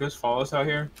 Can the ghost follow us out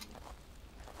here?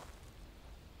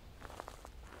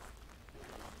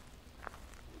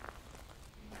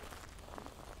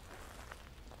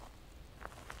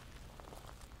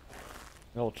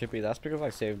 No, Chippy, that's because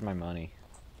I saved my money.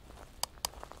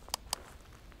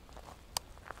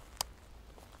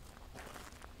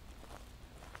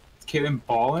 Is Caitlin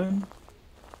balling?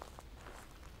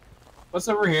 What's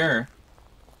over here?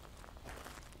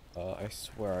 I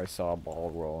swear I saw a ball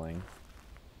rolling.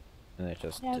 And it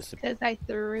just That's disappeared. because I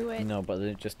threw it. No, but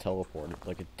it just teleported.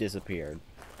 Like, it disappeared.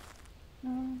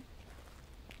 Oh.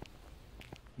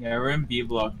 Yeah, we're in B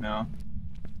block now.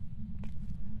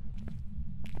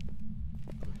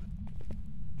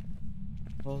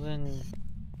 Well then...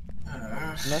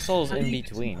 Messel's in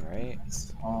between, right?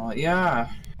 Yeah.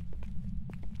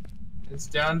 It's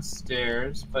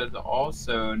downstairs, but it's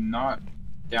also not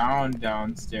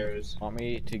downstairs. Want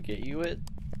me to get you it?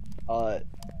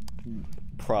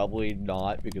 Probably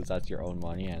not, because that's your own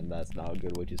money, and that's not a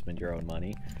good way to spend your own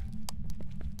money.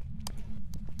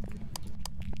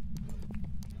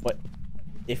 But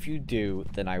if you do,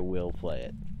 then I will play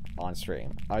it on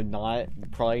stream.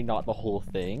 Probably not the whole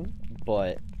thing,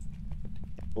 but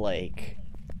like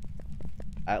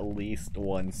at least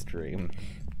one stream.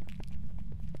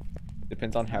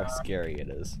 Depends on how scary it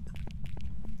is.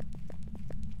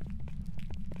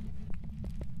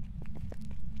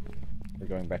 We're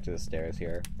going back to the stairs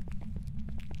here.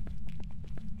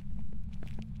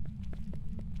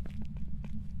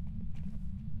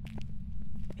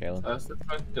 Caleb? That's the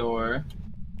front door.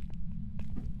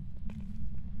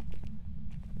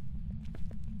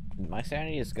 My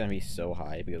sanity is gonna be so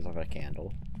high because of a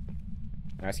candle.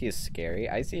 Narski is scary.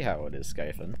 I see how it is,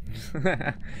 Skyphon.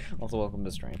 Also, welcome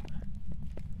to stream.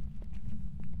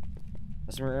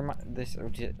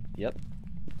 Yep.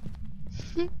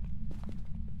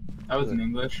 That was in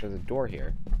English. There's a door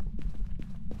here.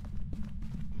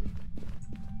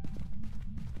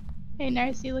 Hey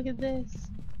Narcy, look at this.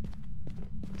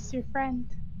 It's your friend.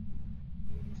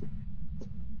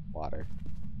 Water.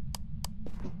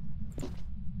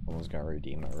 Someone's gonna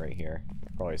redeem it right here.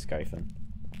 Probably Skyphon.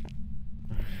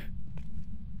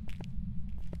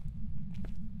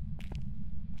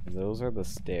 those are the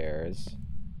stairs.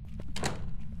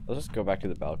 Let's just go back to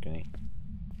the balcony.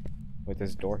 Wait,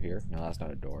 there's a door here. No, that's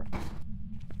not a door.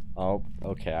 Oh,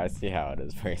 okay, I see how it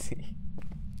is, Percy.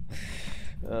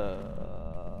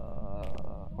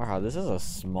 Wow, this is a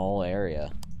small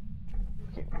area.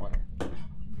 Okay, one.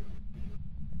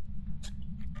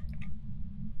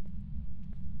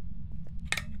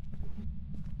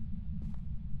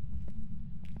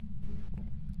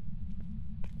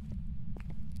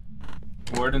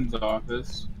 Warden's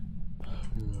office.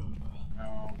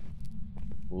 No.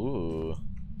 Ooh.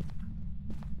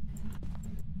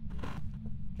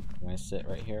 Can I sit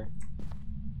right here?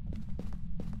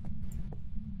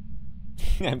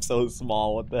 I'm so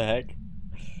small, what the heck?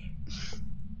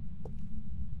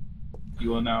 You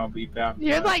will now be back.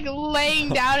 You're like laying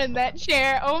down in that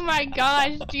chair. Oh my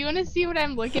gosh. Do you want to see what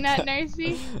I'm looking at,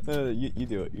 Nursey? You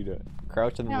do it, you do it.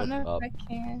 Crouch and I don't look know up. if I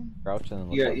can. Crouch and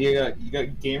look up. You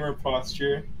got gamer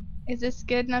posture. Is this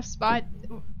good enough spot?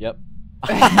 Yep.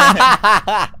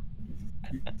 Does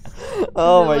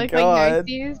Oh it my look god. Like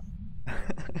Nursey's?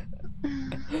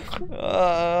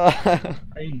 Why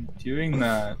are you doing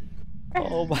that?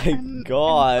 Oh my I'm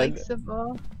god.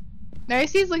 flexible.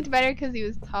 Nursey's looked better because he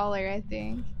was taller, I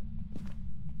think.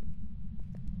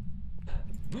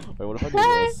 Wait, what if I do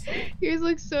this? Yours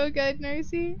looks so good,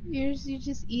 Nursey. Yours, you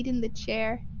just eat in the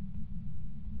chair.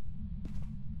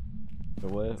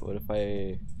 What if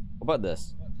I... What about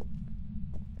this?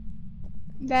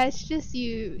 That's just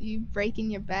you breaking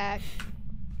your back.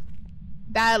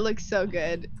 That looks so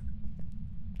good.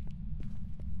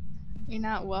 You're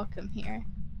not welcome here.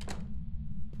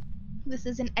 This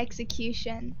is an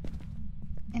execution.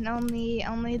 And only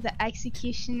the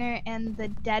executioner and the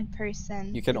dead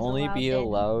person. You can is only be in.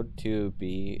 allowed to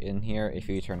be in here if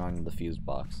you turn on the fuse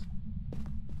box.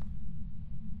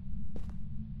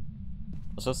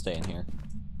 Let's just stay in here.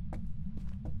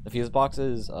 The fuse box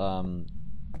is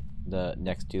the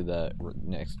next to the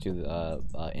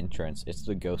entrance. It's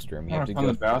the ghost room. You have to on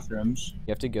go. the bathrooms.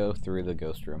 You have to go through the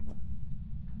ghost room.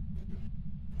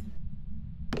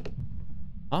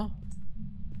 Huh?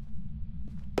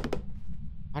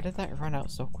 How did that run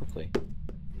out so quickly?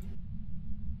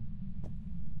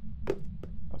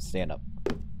 Oh, stand up.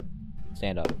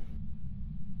 Stand up.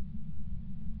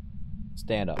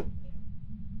 Stand up.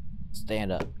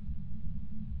 Stand up.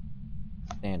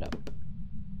 Stand up.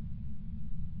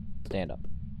 Stand up.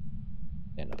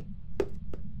 Stand up.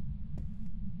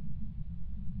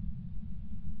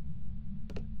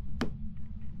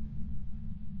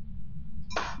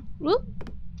 Whoop.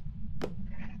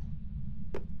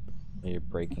 Are you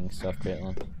breaking stuff,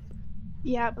 Caitlin?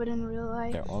 Yeah, but in real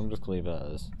life. Okay, well, I'm just gonna leave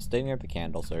it as. Stay near the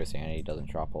candle so your sanity doesn't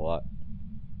drop a lot.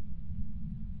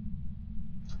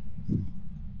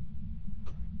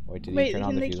 Wait, did you Wait, turn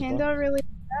on can the the fuse candle box? really?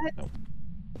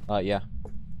 Yeah.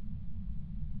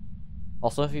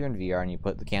 Also, if you're in VR and you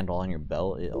put the candle on your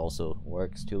belt, it also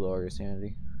works to lower your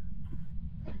sanity.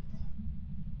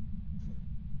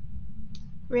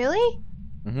 Really?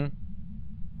 Mm-hmm.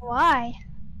 Why?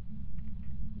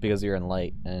 Because you're in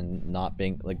light and not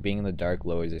being in the dark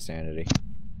lowers your sanity.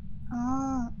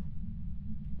 Oh.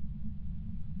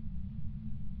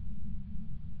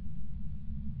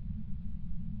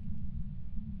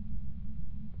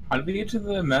 How did we get to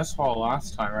the mess hall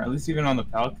last time, or at least even on the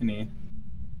balcony?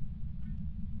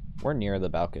 We're near the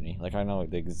balcony. Like, I know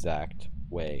the exact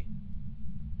way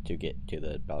to get to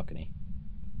the balcony.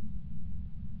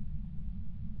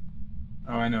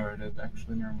 Oh, I know where it is,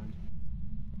 actually. Never mind.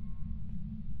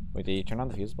 Wait, did you turn on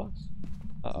the fuse box?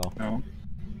 Uh-oh. No.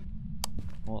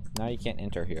 Well, now you can't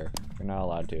enter here. You're not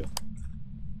allowed to.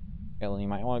 Ellen, you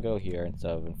might want to go here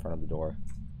instead of in front of the door.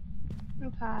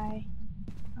 Okay.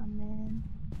 I'm in.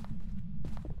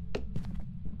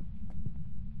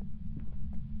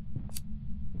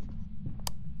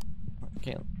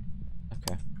 Okay.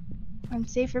 Okay. I'm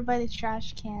safer by the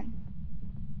trash can.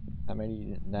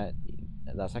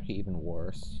 That's actually even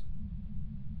worse.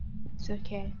 It's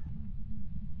okay.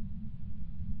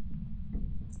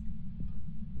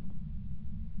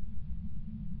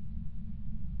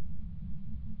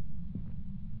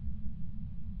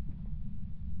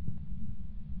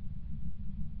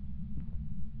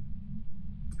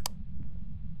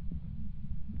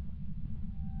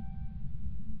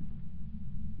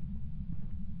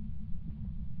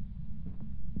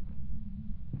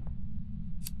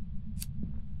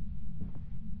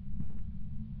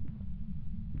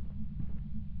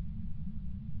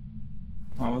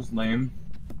 That was lame.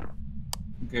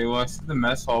 Okay, well, I see the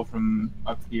mess hall from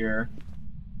up here.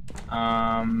 So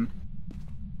how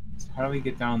do we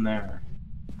get down there?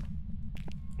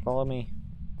 Follow me.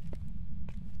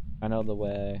 I know the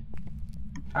way.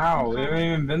 Ow, we haven't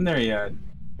even been there yet.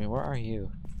 Wait, where are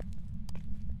you?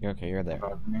 You're okay, you're there.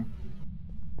 Above me.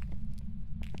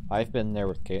 I've been there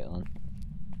with Caitlin.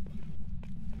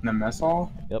 In the mess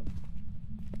hall? Yep.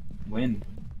 When?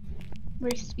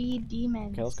 We're speed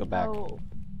demons. Okay, let's go back. Oh.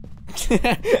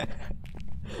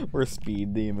 We're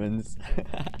speed demons.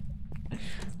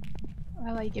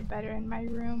 I like it better in my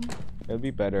room. It would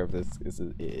be better if this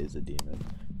is a demon.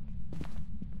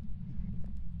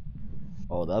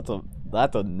 Oh, that's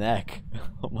a neck.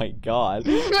 Oh my god.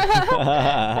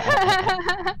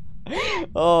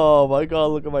 Oh my god,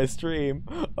 look at my stream.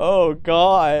 Oh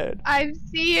god. I'm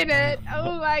seeing it.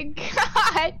 Oh my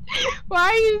god. Why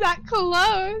are you that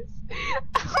close?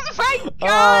 Oh my god.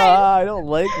 Ah, I don't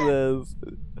like this.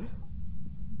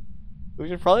 We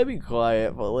should probably be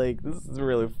quiet, but like, this is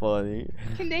really funny.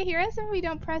 Can they hear us if we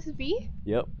don't press B?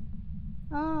 Yep.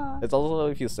 Oh. It's also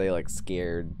if you say like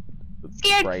scared.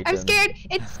 Scared. I'm frightened. scared.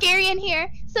 It's scary in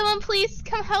here. Someone please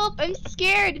come help. I'm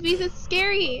scared because it's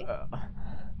scary.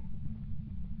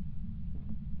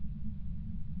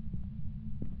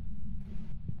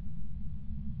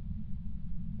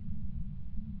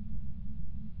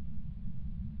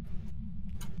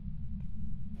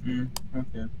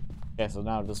 Okay. Okay, so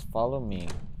now just follow me.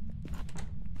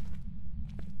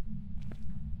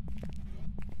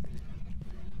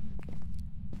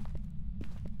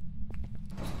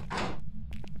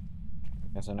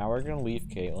 Okay, so now we're gonna leave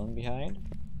Caitlin behind.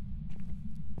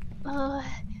 Oh,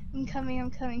 I'm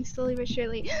coming, slowly but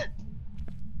surely.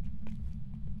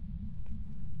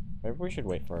 Maybe we should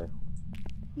wait for her.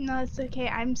 No, it's okay.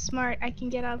 I'm smart. I can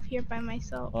get out of here by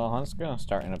myself. Well, Hunt's gonna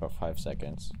start in about 5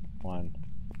 seconds. 1,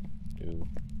 2,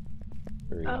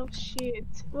 3. Oh, shoot.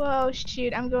 Whoa,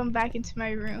 shoot. I'm going back into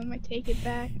my room. I take it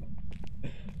back.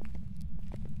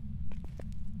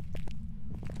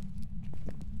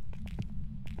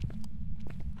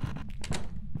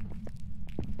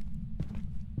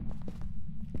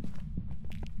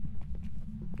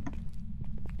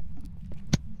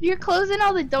 You're closing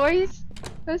all the doors?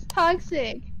 That's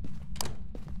toxic.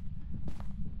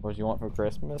 What do you want for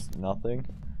Christmas? Nothing.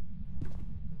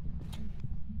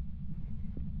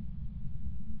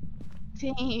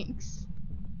 Thanks.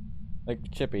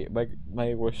 Like, Chippy,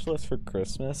 my wish list for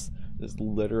Christmas is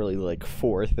literally like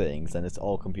 4 things, and it's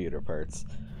all computer parts.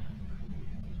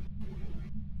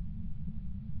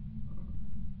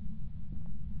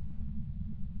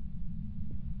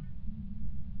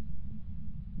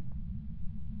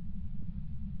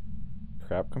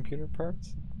 Crap computer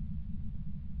parts?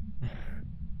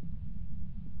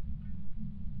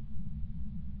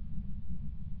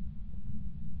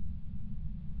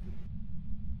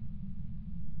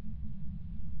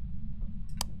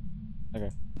 Okay.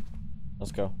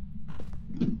 Let's go.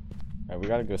 Alright, we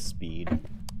gotta go speed.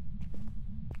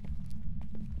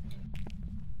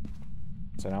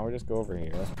 So now we just go over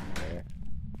here. Okay.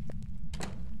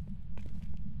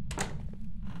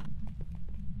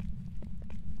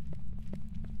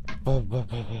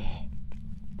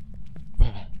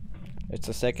 It's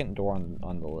the second door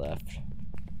on the left.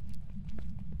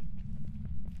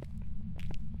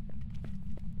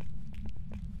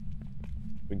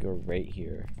 We go right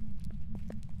here.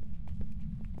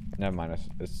 Never mind,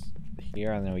 it's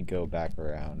here and then we go back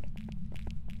around.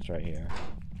 It's right here.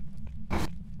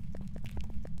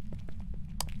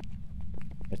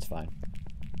 It's fine.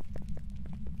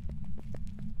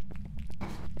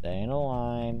 Stay in a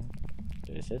line.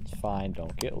 It's fine,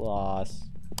 don't get lost.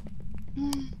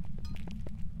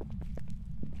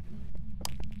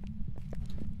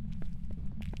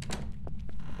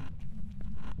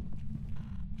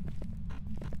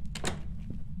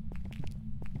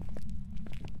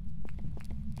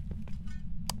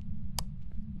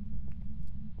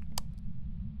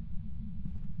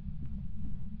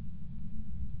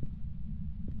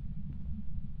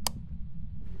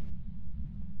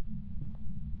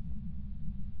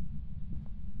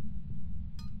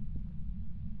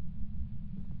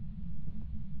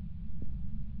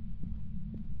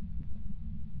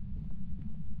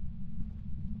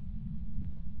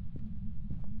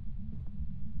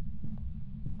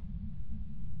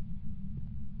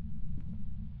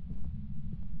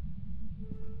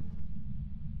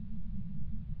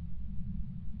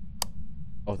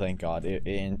 Oh, thank God. It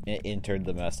entered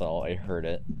the mess hall. I heard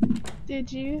it. Did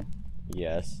you?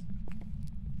 Yes.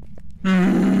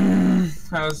 That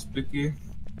was spooky.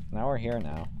 Now we're here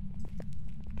now.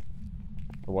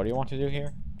 What do you want to do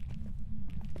here?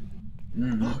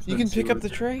 You can pick up the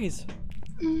trays.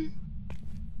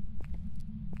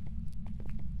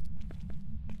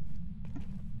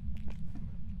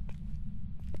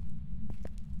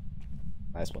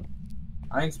 Nice one.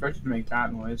 I didn't expect you to make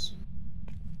that noise.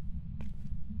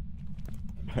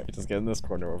 Alright, just get in this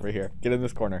corner over here. Get in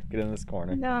this corner. Get in this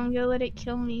corner. No, I'm gonna let it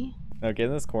kill me. No, get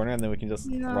in this corner and then we can just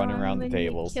No, run around the I'm letting it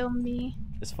tables. kill me.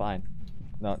 It's fine.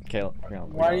 No, Kale.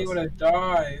 Why are you gonna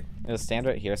die? Just stand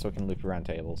right here so we can loop around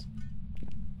tables.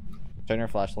 Turn your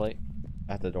flashlight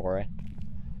at the doorway.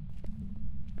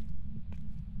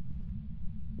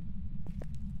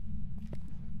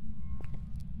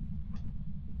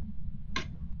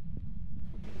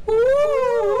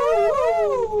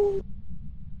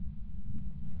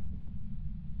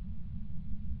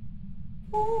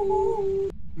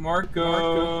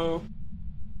 Marco.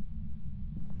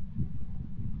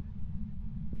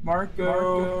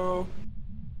 Marco.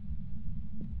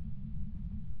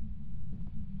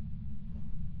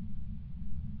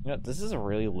 You know, this is a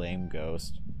really lame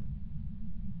ghost.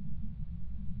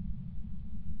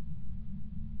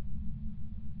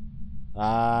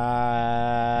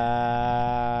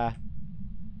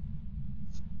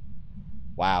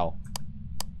 Wow.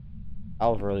 That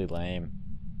was really lame.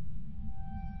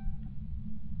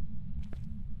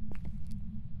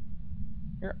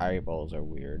 Your eyeballs are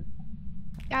weird.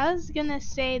 I was gonna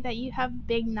say that you have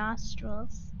big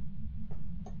nostrils.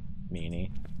 Meanie.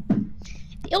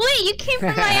 Oh, wait, you came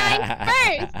from my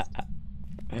eye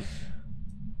first!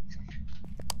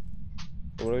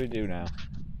 What do we do now?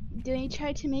 Do we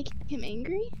try to make him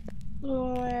angry?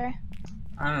 Or...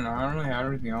 I don't know. I don't really have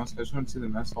anything else. I just went to the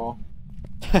mess hall.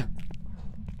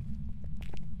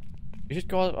 You should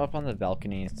go up on the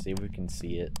balcony and see if we can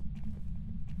see it.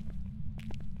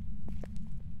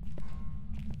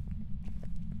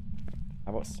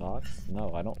 How about socks?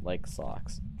 No, I don't like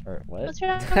socks. Or what? What's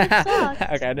wrong with socks?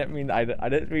 Okay, I didn't mean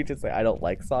to say I don't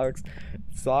like socks.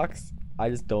 Socks, I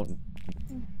just don't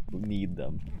need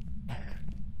them.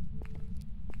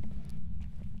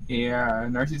 Yeah,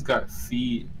 Narcy's got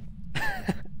feet.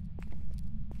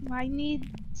 I need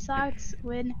socks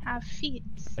when have feet.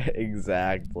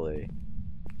 Exactly.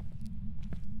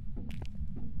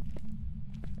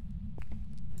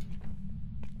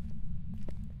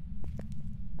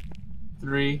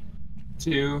 Three,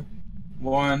 2,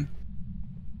 1.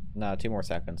 No, 2 more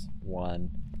seconds.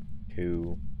 1,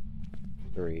 2,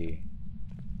 3.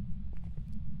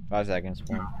 5 seconds.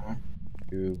 1,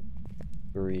 2,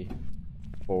 3,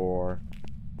 4,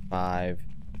 5.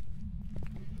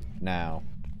 Now.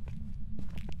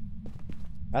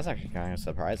 That's actually kind of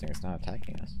surprising. It's not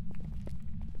attacking us.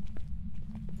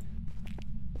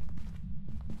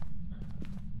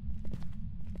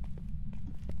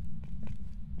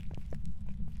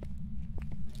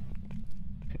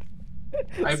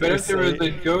 I bet if there was a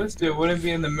ghost, it wouldn't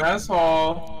be in the mess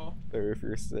hall. Or if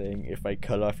you're saying, if I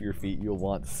cut off your feet, you'll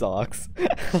want socks.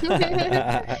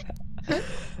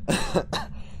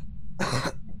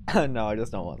 No, I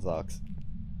just don't want socks.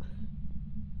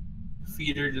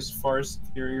 Feet are just far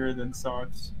superior than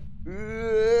socks.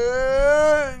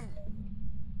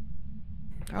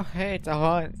 Oh, hey, it's a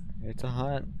hunt. It's a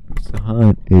hunt. It's a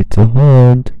hunt. It's a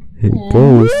hunt. Hey,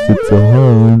 ghost, it's a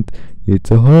hunt.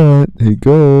 It's a hunt. Hey,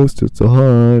 ghost, it's a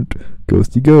hunt.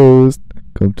 Ghosty ghost,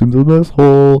 come to the mess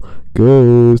hole.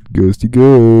 Ghost, ghosty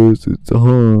ghost, it's a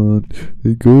hunt.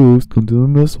 Hey, ghost, come to the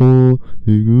mess hole.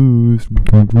 Hey, ghost,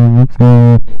 come to the mess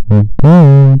hole.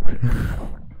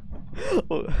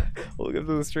 Welcome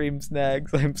to the stream,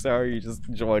 Snags. I'm sorry you just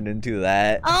joined into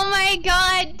that. Oh my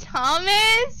god,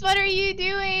 Thomas! What are you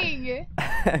doing?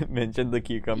 I mentioned the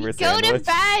cucumber Go sandwich. to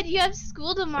bed! You have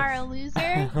school tomorrow,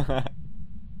 loser!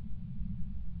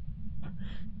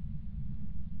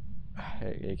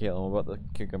 Hey, Caitlin, what about the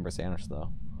cucumber sandwich, though?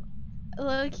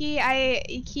 Low-key, I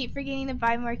keep forgetting to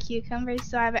buy more cucumbers,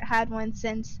 so I haven't had one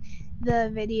since the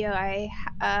video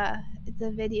the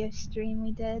video stream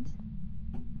we did.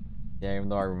 Yeah, even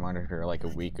though I reminded her like a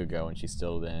week ago and she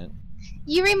still didn't.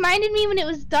 You reminded me when it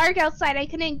was dark outside. I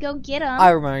couldn't go get them.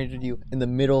 I reminded you in the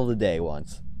middle of the day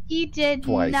once. You did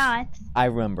Twice. not. I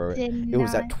remember it. Did It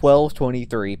was at not.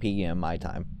 12:23 p.m. my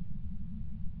time.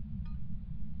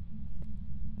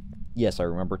 Yes, I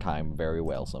remember time very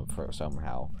well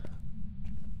somehow.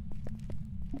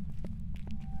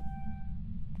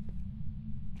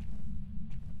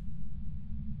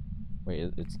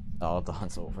 Wait, it's the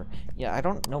hunt's over. Yeah, I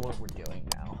don't know what we're doing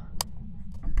now.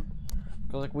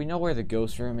 Cause like we know where the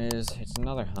ghost room is. It's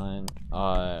another hunt.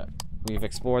 We've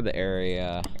explored the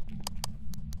area.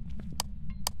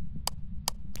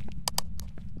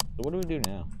 So what do we do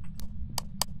now?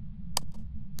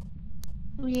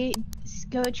 We just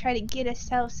go try to get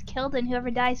ourselves killed, and whoever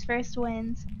dies first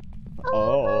wins.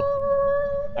 Oh,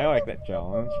 I like that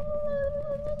challenge.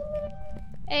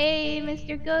 Hey,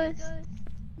 Mr. Ghost.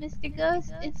 Mr.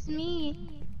 Ghost, it's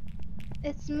me.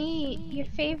 It's me, your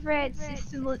favorite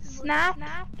snack.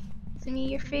 It's me,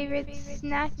 your favorite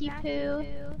snacky poo.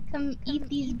 Come eat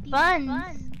these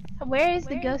buns. Where is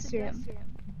the ghost room?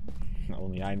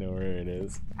 Only I know where it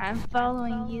is. I'm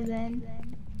following you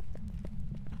then.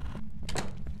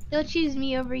 He'll choose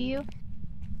me over you.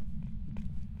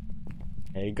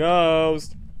 Hey,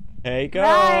 ghost! Hey, Bye.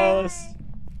 ghost!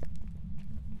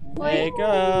 Hey,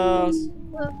 ghost!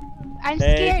 I'm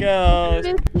Hey, scared. ghost!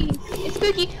 It's spooky. It's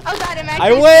spooky. Oh god, I'm I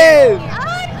actually win! scared. Oh,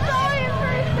 I saw it for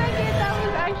a second. That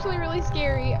was actually really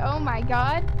scary. Oh my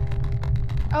god.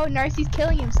 Oh, Narcy's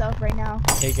killing himself right now.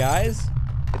 Hey, guys.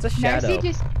 It's a shadow. Narcy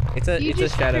just It's a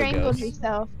shadow strangled ghost.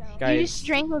 yourself. Guys. You just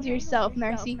strangled yourself,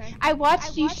 Narcy. I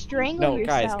watched you strangle No,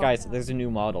 yourself. guys, there's a new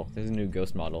model. There's a new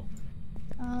ghost model.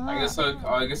 Oh. I guess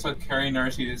I'll carry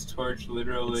Narcy's torch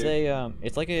literally. It's a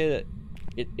it's like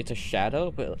it's a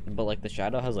shadow, but like the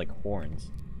shadow has like horns.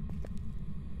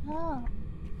 Oh.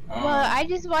 Well, I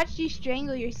just watched you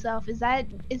strangle yourself. Is that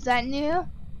new?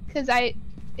 It's right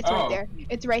there.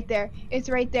 It's right there. It's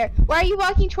right there. Why are you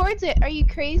walking towards it? Are you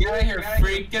crazy? Get out of here,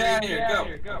 freak! Get out of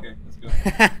here! Go. Okay, let's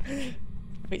go.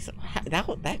 Wait, so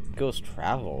that ghost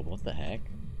traveled. What the heck?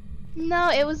 No,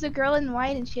 it was a girl in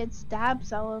white and she had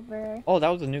stabs all over her. Oh, that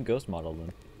was a new ghost model then.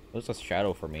 It was a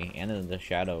shadow for me, and then the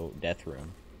shadow death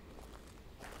room.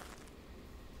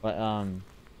 But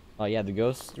oh yeah, the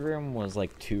ghost room was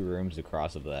like 2 rooms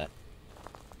across of that.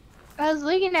 I was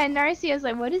looking at Narcy, I was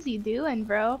like, what is he doing,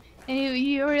 bro? And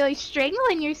you were like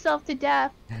strangling yourself to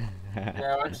death.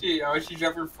 Yeah, I watched you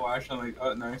drop your flash on like,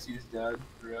 oh, Narcy's dead.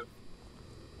 Rip.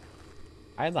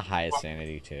 I had the highest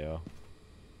sanity too.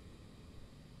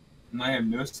 And I have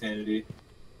no sanity.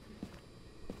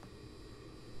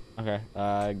 Okay,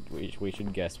 we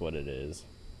should guess what it is.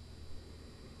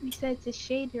 You said it's a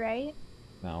shade, right?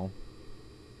 No.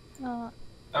 Oh.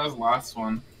 That was the last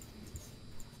one.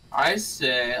 I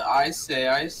say,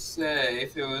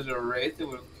 if it was a wraith, it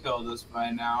would have killed us by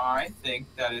now. I think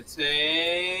that it's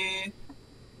a...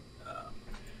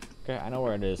 Okay, I know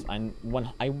where it is. I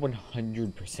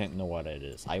 100% know what it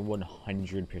is. I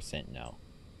 100% know.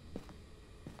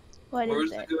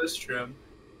 Where's Is the it? ghost room?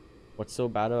 What's so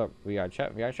bad about VR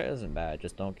chat? VR chat isn't bad.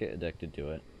 Just don't get addicted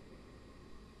to it.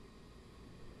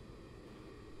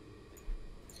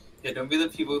 Yeah, don't be the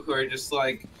people who are just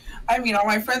like, I mean, all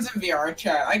my friends in VR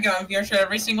chat. I get on VR chat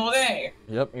every single day.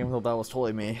 Yep, even though that was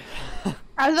totally me.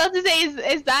 I was about to say,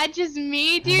 is that just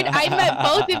me, dude? I met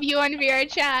both of you on VR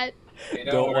chat. Hey,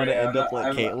 Don't want to end up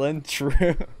like Caitlyn?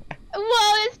 True.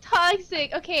 Well, it's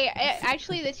toxic. Okay,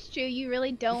 actually, that's true. You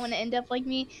really don't want to end up like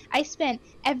me. I spent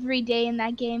every day in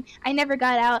that game. I never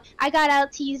got out. I got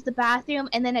out to use the bathroom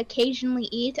and then occasionally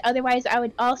eat. Otherwise, I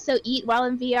would also eat while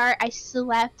in VR. I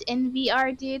slept in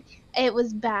VR, dude. It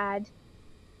was bad.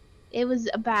 It was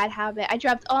a bad habit. I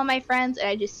dropped all my friends and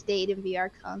I just stayed in VR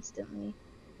constantly.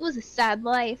 It was a sad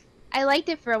life. I liked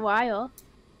it for a while.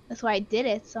 That's why I did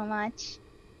it so much.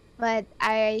 But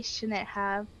I shouldn't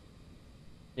have.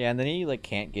 Yeah, and then you like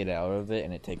can't get out of it,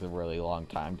 and it takes a really long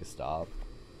time to stop.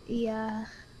 Yeah.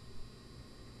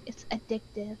 It's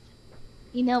addictive.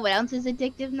 You know what else is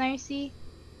addictive, Narcy?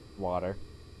 Water.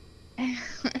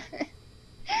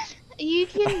 You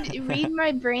can read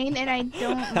my brain and I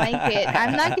don't like it.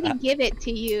 I'm not gonna give it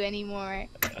to you anymore.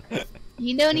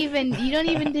 You don't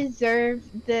even deserve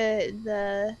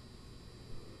the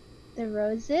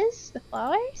roses? The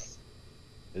flowers?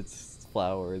 It's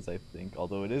flowers, I think,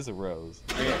 although it is a rose.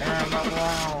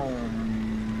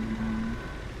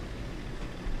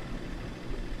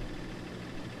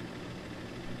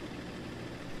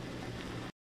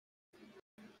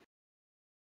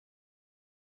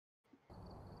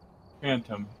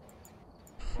 Phantom.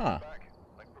 Huh.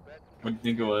 What do you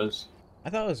think it was? I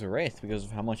thought it was a wraith because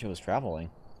of how much it was traveling.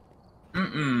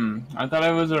 I thought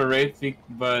it was a wraith,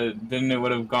 but then it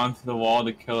would have gone through the wall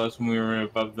to kill us when we were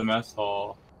above the mess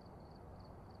hall.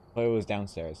 But it was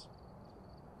downstairs.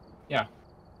 Yeah.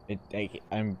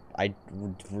 I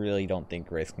really don't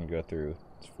think wraiths can go through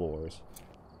floors.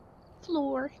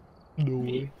 Floor.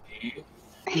 No.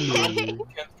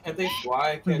 Can't they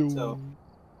fly? I can't tell.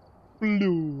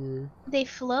 Floor. They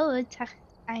float.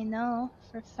 I know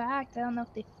for a fact. I don't know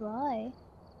if they fly.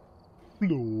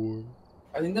 Floor.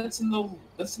 I think that's in the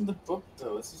book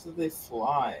though. It says that they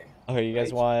fly. Okay, you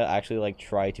guys Right. want to actually like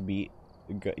try to beat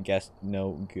guess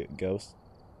no ghost?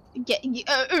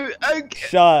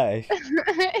 Shush.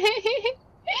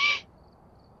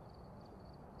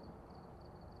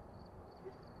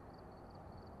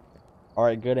 All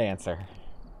right, good answer.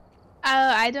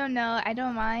 Oh, I don't know. I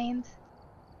don't mind.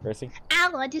 Percy,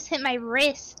 Ow, I just hit my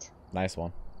wrist. nice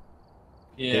one.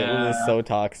 Yeah. It was so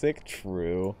toxic.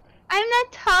 True. I'm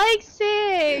not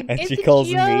toxic. And It's she a calls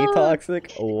me joke.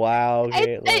 toxic? Wow,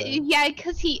 Caitlin. Yeah,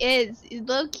 because he is.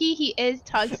 Low key, he is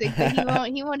toxic, but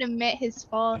he won't admit his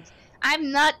faults.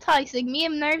 I'm not toxic. Me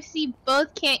and Nervsy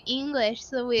both can't English,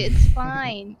 so it's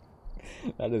fine.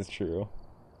 That is true.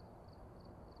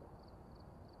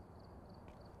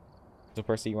 So,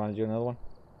 Percy, you want to do another one?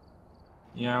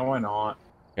 Yeah, why not?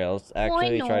 Okay, let's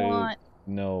actually try to not?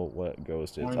 know what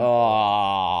ghost is. Why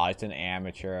Oh, it's an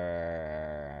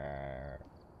amateur.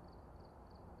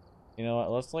 You know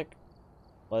what?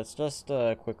 Let's just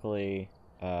quickly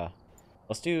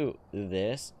let's do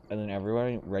this, and then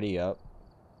everyone ready up.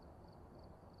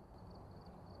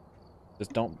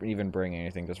 Just don't even bring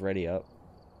anything. Just ready up.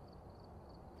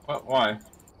 What? Why?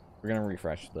 We're gonna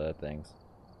refresh the things.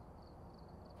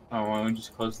 Oh, why don't we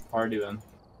just close the party then?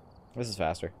 This is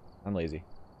faster. I'm lazy.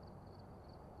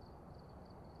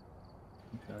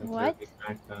 Okay, let's What? get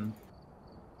back then.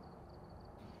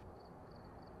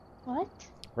 What?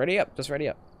 Ready up. Just ready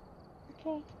up.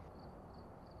 Okay.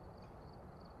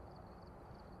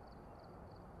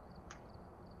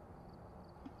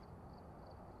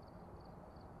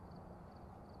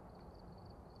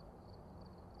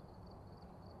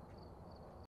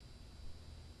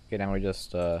 Okay, now we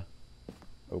just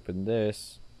open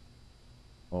this.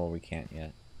 Oh, we can't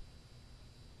yet.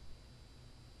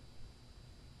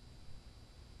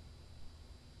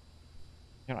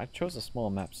 You know, I chose a small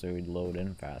map so we'd load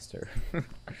in faster.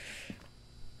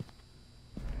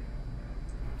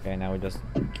 Okay, now we just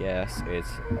guess it's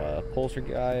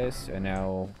poltergeist, and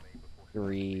now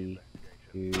 3,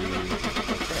 2,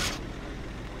 okay.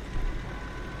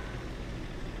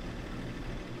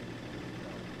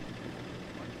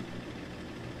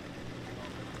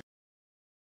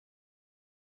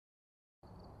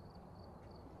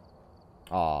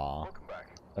 Aww.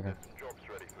 Okay.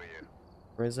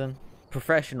 Prison.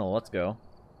 Professional, let's go.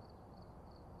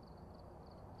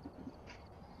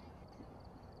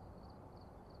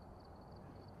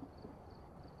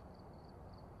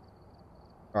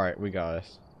 Alright, we got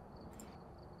this.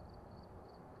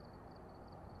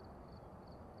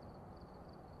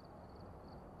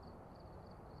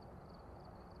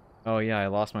 Oh yeah, I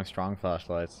lost my strong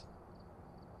flashlights.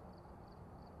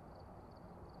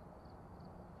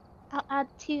 I'll add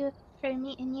 2 for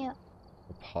me and you.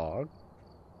 A pog?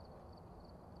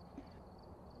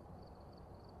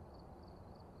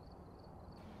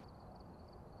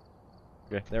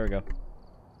 Okay, there we go.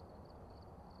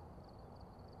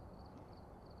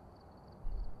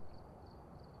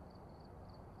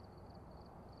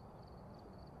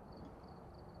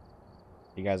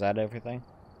 You guys add everything?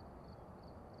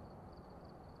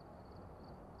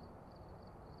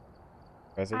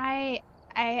 Percy? I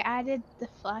added the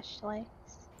flashlights.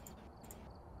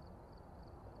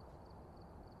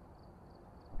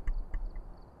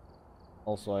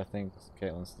 Also, I think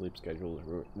Caitlin's sleep schedule is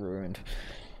ruined.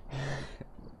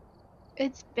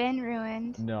 It's been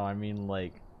ruined. No, I mean,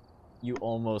 like, you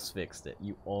almost fixed it.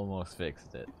 You almost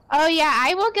fixed it. Oh yeah,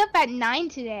 I woke up at 9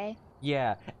 today.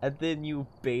 Yeah, and then you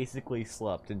basically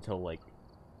slept until, like, 2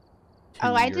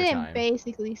 Oh, I your didn't time.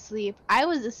 basically sleep. I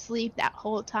was asleep that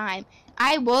whole time.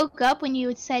 I woke up when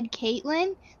you said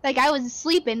Caitlin. Like, I was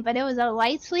sleeping, but it was a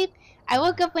light sleep. I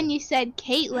woke up when you said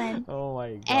Caitlin. Oh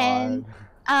my god.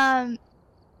 And,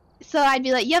 so I'd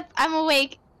be like, yep, I'm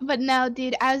awake. But no,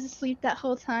 dude, I was asleep that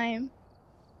whole time.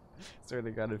 Swear to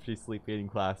god, if she's sleeping in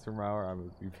class tomorrow, I'm gonna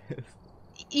be pissed.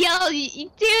 Yo,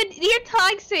 dude, you're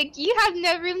toxic. You have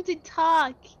no room to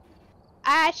talk.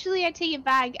 I take it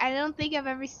back. I don't think I've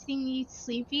ever seen you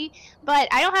sleepy, but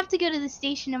I don't have to go to the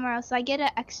station tomorrow, so I get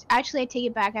actually, I take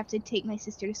it back. I have to take my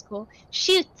sister to school.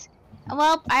 Shoot.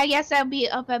 Well, I guess I'll be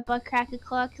up at butt crack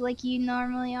o'clock like you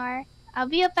normally are. I'll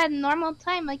be up at normal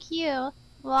time like you.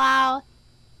 Wow.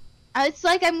 It's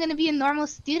like I'm gonna be a normal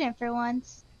student for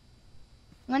once.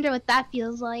 Wonder what that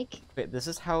feels like. Wait, this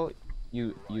is how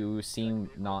you seem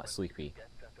not sleepy.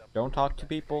 Don't talk to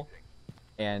people,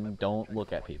 and don't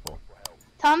look at people.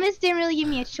 Thomas didn't really give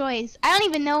me a choice. I don't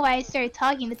even know why I started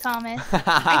talking to Thomas.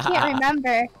 I can't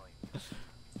remember.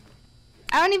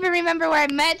 I don't even remember where I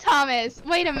met Thomas.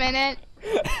 Wait a minute.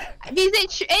 Because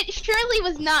it surely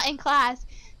was not in class.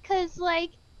 Cause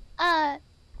like,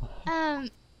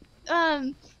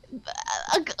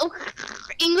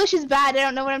 English is bad. I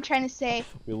don't know what I'm trying to say.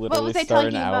 We literally start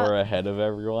an hour ahead of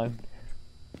everyone.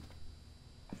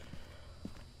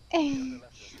 I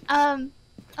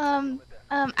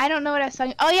don't know what I was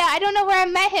talking. Oh yeah, I don't know where I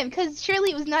met him because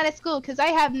surely it was not at school because I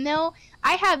have no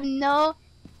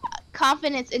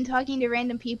confidence in talking to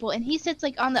random people, and he sits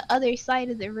like on the other side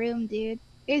of the room, dude.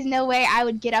 There's no way I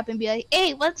would get up and be like,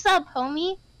 "Hey, what's up,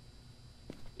 homie?"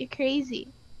 You're crazy.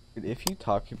 If you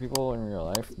talk to people in real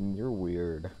life, then you're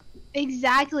weird.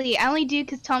 Exactly. I only do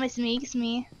because Thomas makes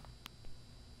me.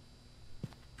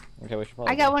 Okay, we should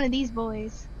probably I got go. one of these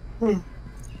boys.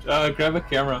 Grab a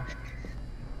camera.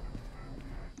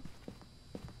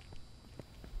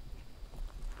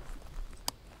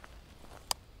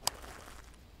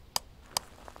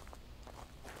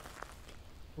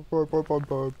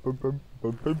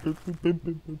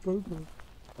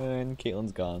 And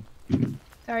Caitlin's gone.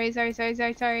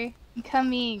 Sorry. I'm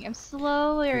coming. I'm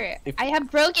slower. If- I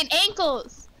have broken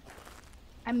ankles.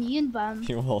 I'm immune bum.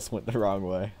 You almost went the wrong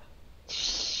way.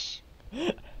 Shh.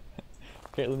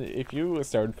 Caitlin, if you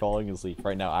started falling asleep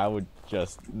right now, I would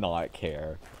just not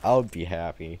care. I would be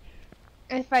happy.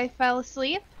 If I fell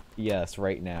asleep, Yes,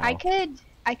 right now. I could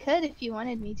if you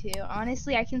wanted me to.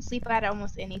 Honestly, I can sleep at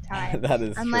almost any time. That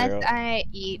is Unless true. I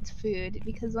eat food,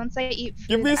 because once I eat food,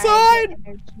 Give me a I sign! get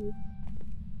energy.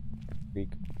 Freak.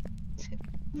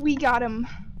 We got him.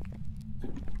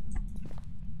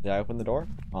 Did I open the door?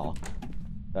 Oh.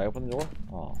 Did I open the door?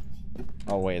 Oh.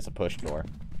 Oh wait, it's a push door.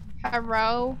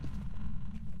 Hello.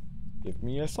 Give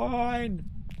me a sign!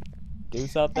 Do I'm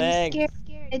something! scared.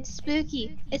 It's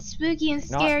spooky. It's spooky and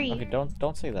No, scary. okay,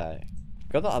 don't say that.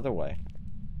 Go the other way.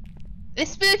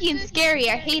 It's spooky and scary.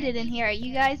 I hate it in here.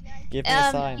 You guys. Give me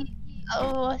a sign.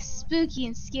 Oh, spooky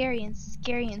and scary and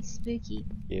scary and spooky.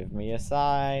 Give me a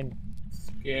sign.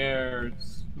 Scared.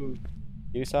 Spook.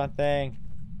 Do something.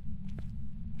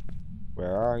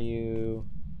 Where are you?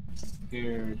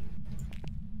 Scared.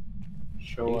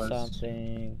 Show Do us.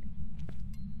 something.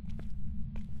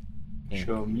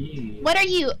 Show me. What are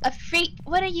you, a freak?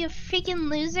 What are you, a freaking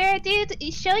loser, dude?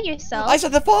 Show yourself. I saw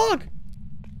the fog!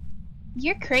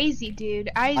 You're crazy, dude.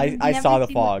 I never saw the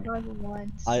seen fog.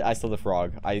 Once. I saw the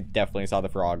frog. I definitely saw the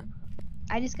frog.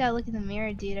 I just gotta look in the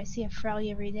mirror, dude. I see a frog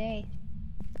every day.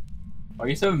 Why are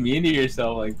you so mean to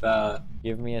yourself like that?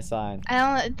 Give me a sign.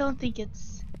 I don't think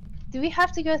it's. Do we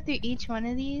have to go through each one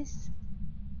of these?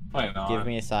 Why not? Give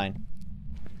me a sign.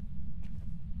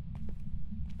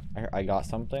 I got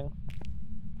something.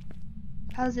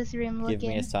 How's this room looking? Give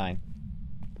me a sign.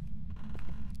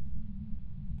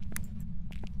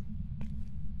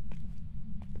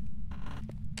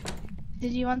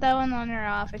 Did you want that one on or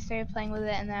off? I started playing with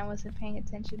it and then I wasn't paying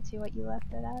attention to what you left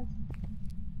it as.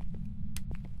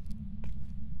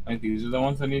 Like these are the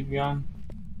ones I need to be on?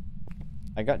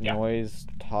 I got Yeah. noise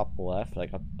top left,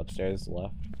 like upstairs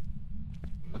left.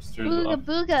 Upstairs Booga left.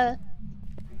 booga.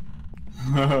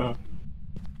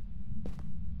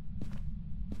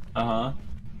 Uh-huh.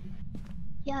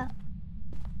 Yeah.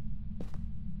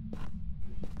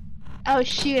 Oh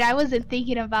shoot, I wasn't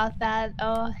thinking about that.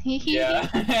 Oh. Yeah.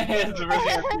 It's the first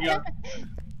thing I think of.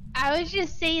 I was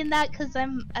just saying that because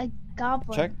I'm a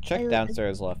goblin. Check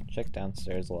downstairs left. Check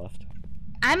downstairs left.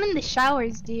 I'm in the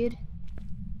showers, dude.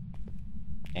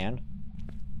 And?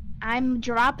 I'm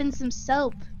dropping some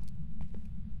soap.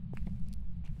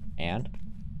 And?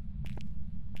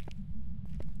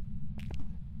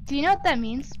 Do you know what that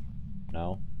means?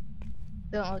 No.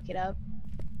 Don't look it up.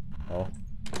 Oh.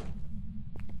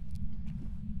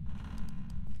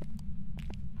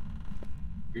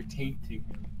 You're tainting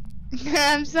him.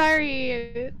 I'm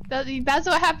sorry. That's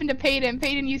what happened to Peyton.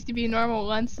 Peyton used to be normal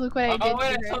once. Look what I did Oh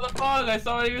wait, to I her. saw the fog. I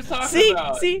saw what he was talking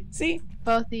about. See?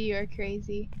 Both of you are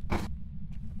crazy.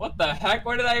 What the heck?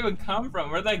 Where did I even come from?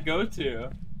 Where did I go to?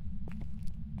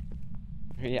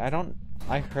 Yeah,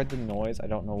 I heard the noise. I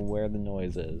don't know where the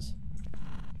noise is.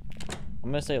 I'm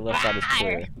gonna say left side is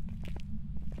clear.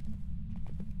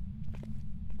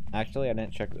 Actually, I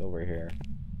didn't check over here.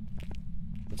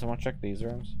 Did someone check these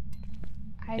rooms?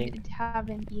 I Think- have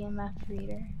an EMF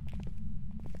reader.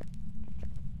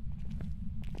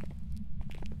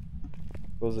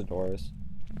 Close the doors.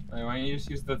 Wait, why don't you just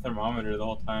use the thermometer the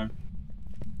whole time?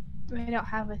 I don't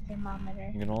have a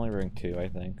thermometer. You can only bring 2, I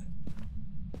think.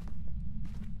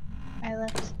 I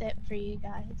left it for you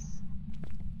guys.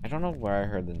 I don't know where I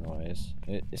heard the noise.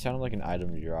 It sounded like an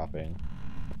item dropping.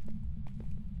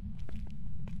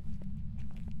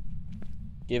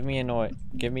 Give me a noise.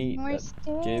 Give me. More Give.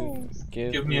 stairs.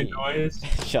 Give me a noise.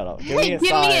 Shut up. Give me a Give me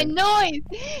a sign. noise!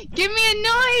 Give me a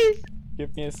noise!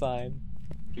 Give me a sign.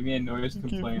 Give me a noise Give me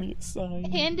complaint. a sign.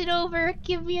 Hand it over.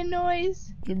 Give me a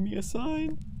noise. Give me a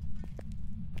sign.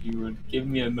 You would give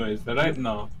me a noise that I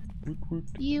know. Woot woot.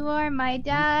 You are my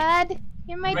dad.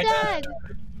 You're my dad.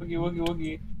 Woogie woogie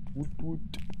woogie. Woot woot.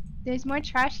 There's more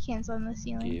trash cans on the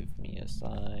ceiling. Give me a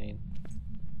sign.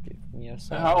 Give me a So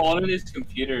sign. how old are these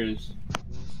computers? Give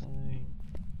me a sign.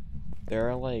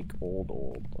 They're like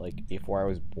old. Like before I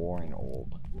was born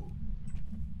old.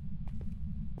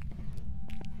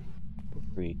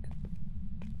 Freak.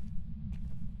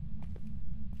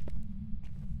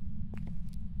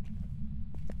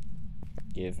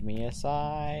 Give me a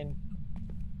sign.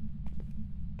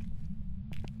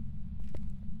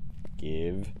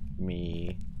 Give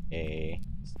me a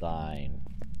sign.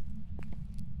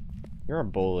 You're a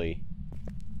bully.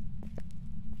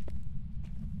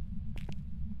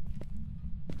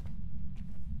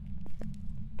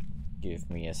 Give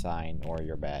me a sign or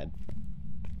you're bad.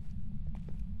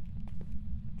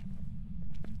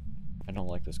 I don't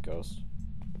like this ghost.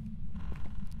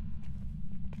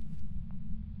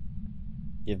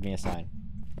 Give me a sign.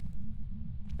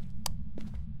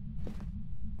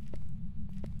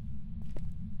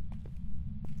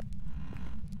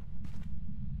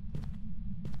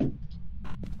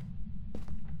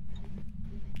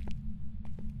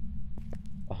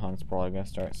 The hunt's probably gonna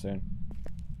start soon.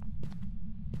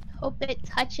 Hope it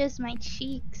touches my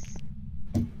cheeks.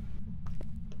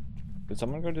 Did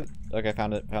someone go to? Okay,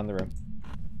 found it. Found the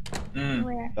room.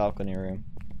 Where? Balcony room.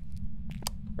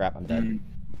 Crap, I'm dead.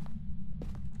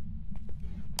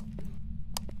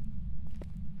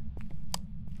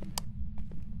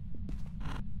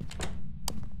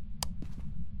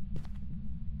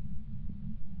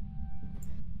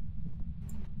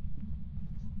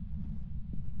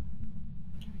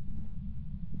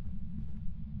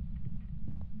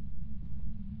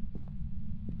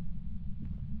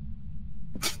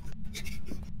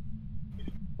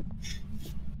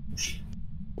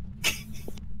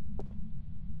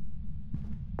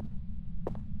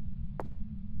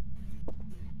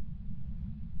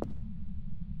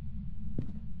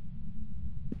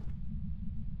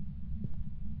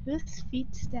 Whose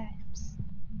footsteps?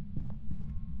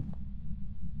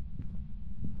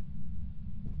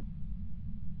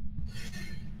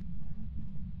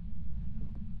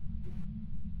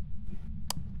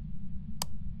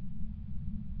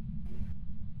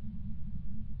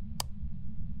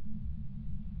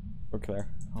 We're clear.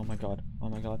 Oh my god. Oh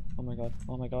my god. Oh my god.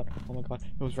 Oh my god. Oh my god.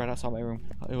 It was right outside my room.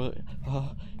 It was.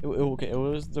 Okay. It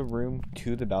was the room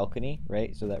to the balcony,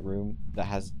 right? So that room that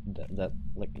has that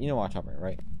like you know what I'm talking about,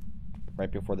 right? Right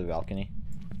before the balcony.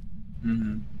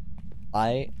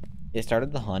 It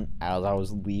started the hunt as I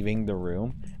was leaving the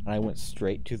room, and I went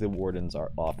straight to the warden's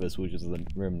office, which is the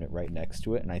room right next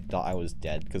to it, and I thought I was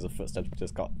dead because the footsteps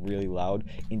just got really loud,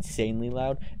 insanely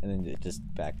loud, and then it just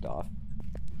backed off.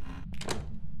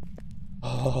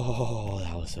 Oh,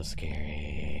 that was so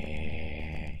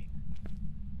scary.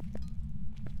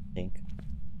 Think.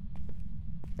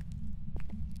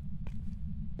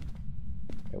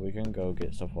 Yeah, we can go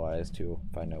get supplies to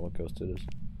find out what ghost it is.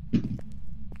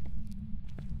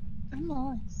 I'm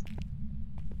lost.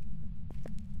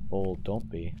 Well, don't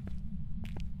be.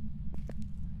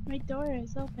 My door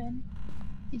is open.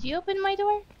 Did you open my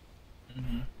door?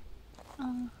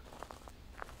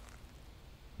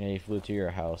 Yeah, you flew to your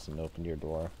house and opened your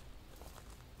door.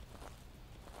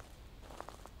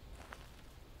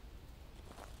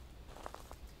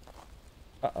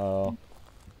 Uh-oh.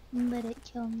 Let it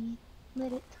kill me.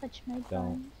 Let it touch my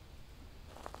buns.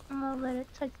 I'm gonna let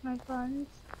it touch my buns.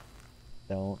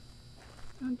 Don't.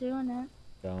 I'm doing it.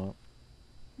 Don't.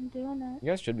 I'm doing it.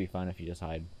 You guys should be fine if you just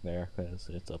hide there, because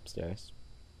it's upstairs.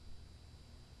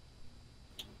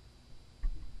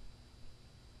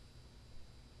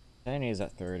 Sanity is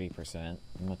at 30%.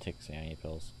 I'm gonna take sanity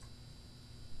pills.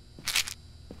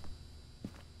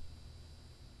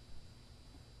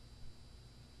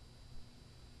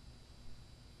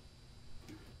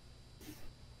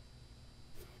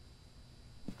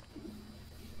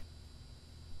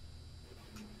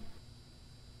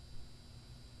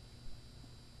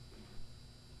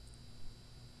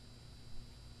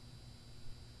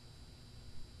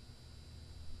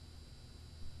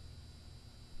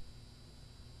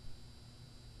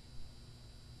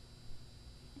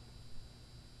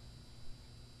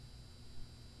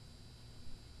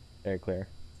 Very clear.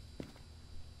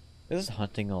 This is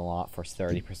hunting a lot for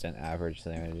 30% average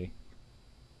sanity.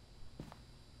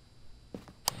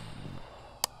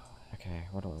 Okay,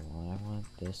 what do I want? I want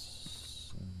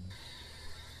this.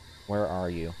 Where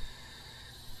are you?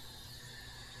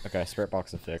 Okay, spirit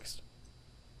box is fixed.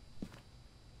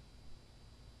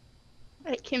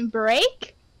 It can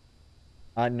break?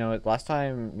 No, last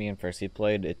time me and Percy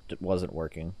played, it wasn't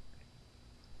working.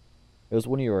 It was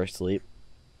when you were asleep.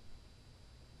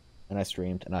 And I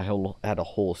streamed, and I had a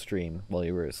whole stream while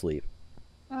you were asleep.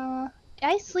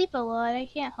 I sleep a lot. I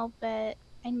can't help it.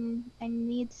 I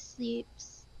need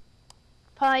sleeps.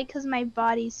 Probably because my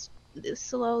body's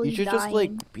slowly You should dying. just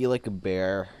like be like a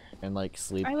bear and like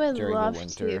sleep I would during love the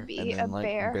winter, to be and then a like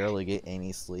bear. barely get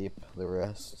any sleep the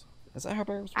rest. Is that how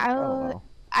bears work? I don't know.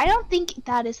 I don't think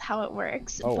that is how it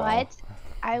works, Oh, but wow.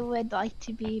 I would like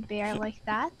to be a bear like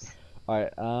that.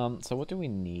 Alright, so what do we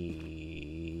need?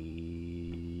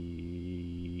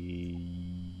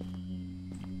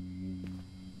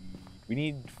 We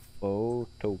need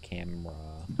photo camera.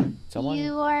 Someone?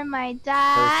 You are my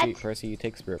dad. Percy, you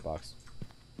take spirit box.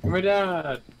 You're my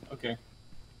dad. Okay.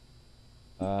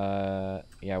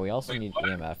 Yeah, we also Wait, need what?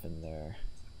 EMF in there.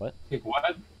 What? Take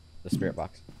what? The spirit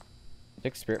box.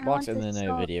 Take spirit I box want and the then a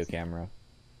salt. video camera.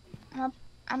 I'm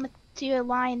gonna do a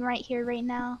line right here, right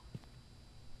now.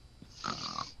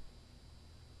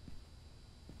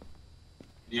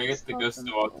 Yeah, I guess the ghost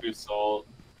to walk through salt.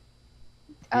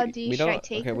 Oh, do you? Should I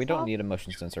take Okay, we this don't off? need a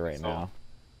motion sensor right So- now.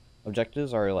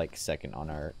 Objectives are like second on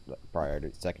our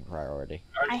priority. Second priority.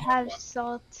 I have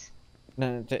salt.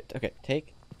 No, okay.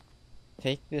 Take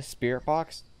the spirit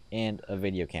box and a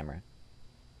video camera.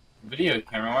 Video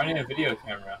camera? Why do you need a video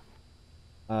camera?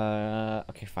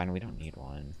 Okay, fine. We don't need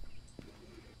one.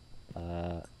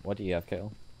 What do you have,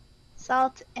 Kale?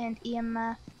 Salt and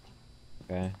EMF.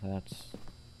 Okay, that's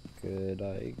good,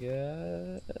 I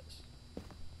guess.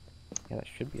 Yeah, that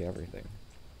should be everything.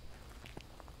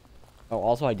 Oh,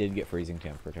 also I did get freezing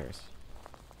temperatures.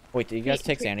 Wait, do you guys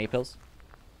take sanity pills?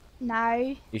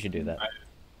 No. You should do that.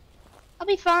 I'll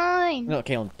be fine. No,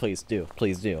 Kalen, please do.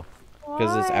 Please do.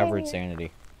 Because it's average Why?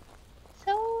 sanity.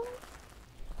 So,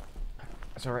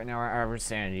 So right now our average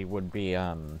sanity would be,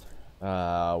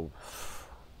 about,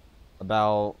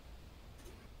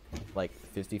 like,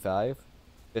 55?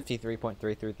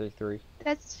 53.3333.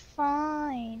 that's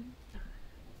fine.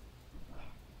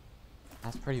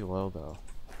 That's pretty low, though.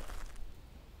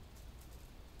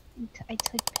 I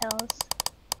took pills.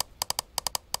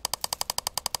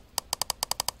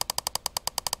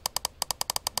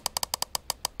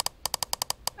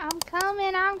 I'm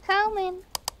coming, I'm coming.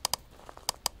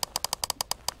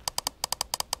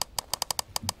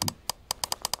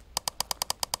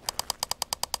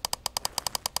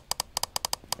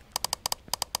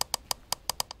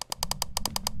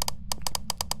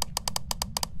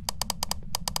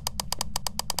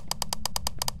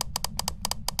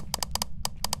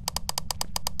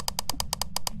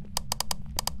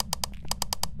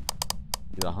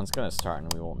 Dude, the hunt's gonna start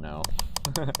and we won't know.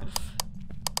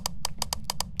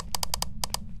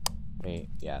 Wait,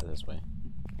 yeah, this way.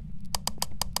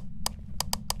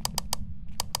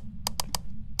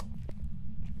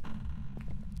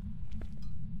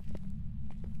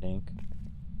 Think.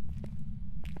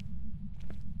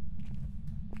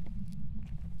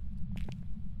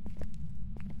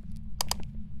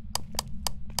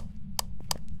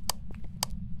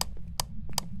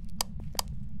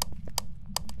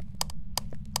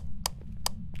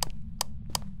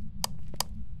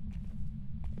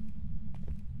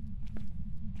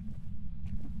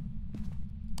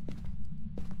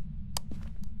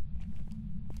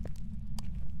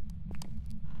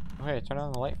 Okay, turn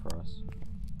on the light for us.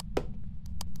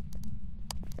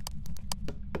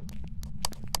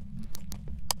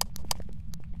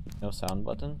 No sound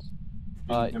buttons?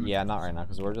 Yeah, not right now,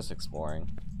 because we're just exploring.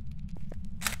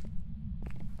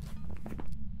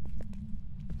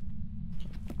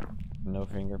 No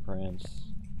fingerprints.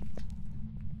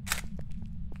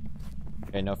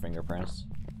 Okay, no fingerprints.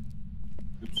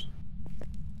 Oops.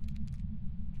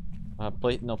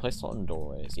 Place salt in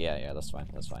doorways. Yeah, that's fine,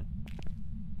 that's fine.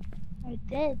 I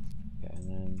did. Okay, and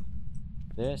then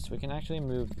this, we can actually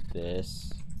move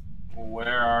this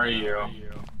Where are you?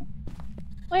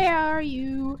 Where are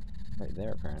you? right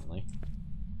there, apparently.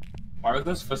 Why are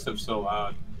those footsteps so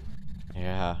loud?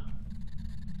 Yeah.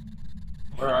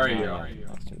 Where are you?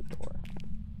 Next to the door.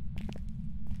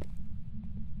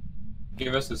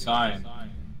 Give us a sign.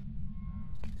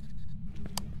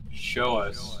 Show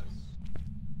us.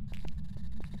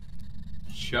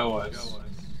 Show us.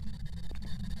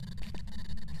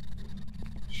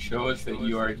 Show us that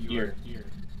you are here.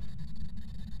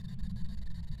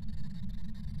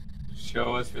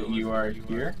 Show us that you are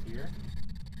here.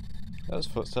 That was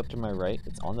footstep to my right.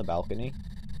 It's on the balcony.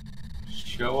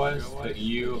 Show us that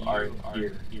you are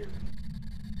here.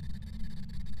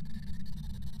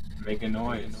 Make a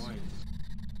noise.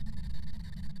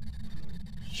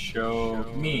 Show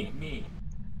me.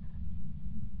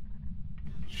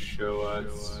 Show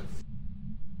us.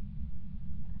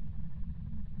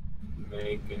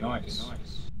 Make a noise.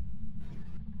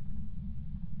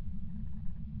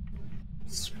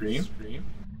 Scream.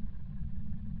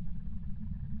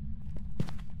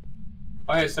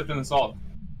 Oh, I stepped in the salt.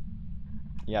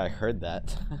 Yeah, I heard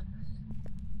that.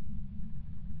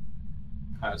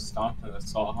 Kind of stomped in the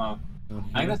salt, huh? I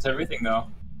Mhm. think that's everything, though.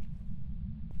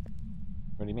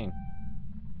 What do you mean?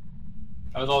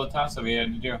 That was all the tasks that we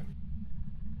had to do.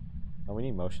 Oh, we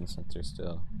need motion sensors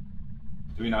still.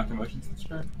 Do Do we not get motion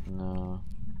sensor? No.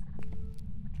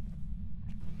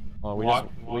 Well, we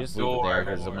just leave it there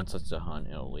because when it's a hunt,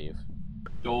 it'll leave.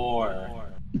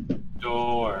 Door.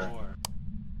 Door.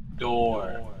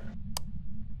 Door.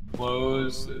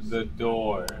 Close the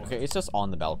door. Okay, it's just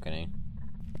on the balcony.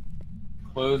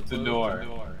 Close the door.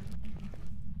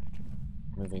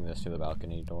 Moving this to the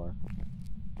balcony door.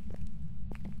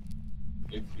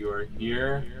 If you're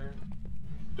here,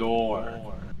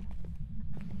 door.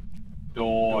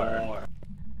 Door.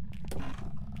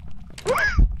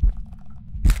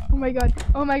 Oh my god.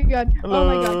 Oh my god. Oh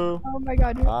my god. Hello. Oh my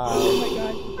god. Hi. Oh my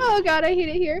god. Oh god, I hate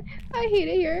it here. I hate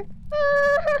it here.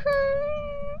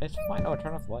 It's fine. Oh,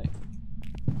 turn off the light.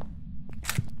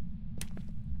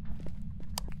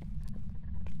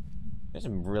 It's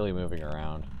really moving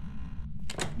around.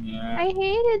 Yeah. I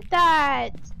hated that.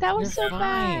 That was You're so fine.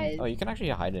 bad. Oh, you can actually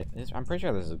hide it. I'm pretty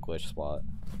sure this is a glitch spot.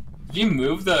 Did you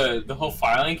move the whole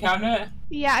filing cabinet?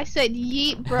 Yeah, I said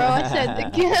yeet, bro. I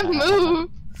said get move.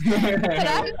 But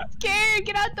I'm scared.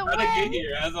 Get out the How did it get way.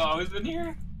 here? Has it always been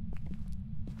here?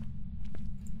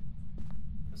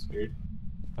 That's weird.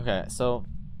 Okay, so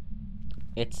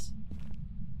it's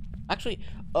actually.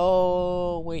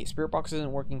 Oh wait, spirit box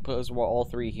isn't working because we're all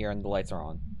three here and the lights are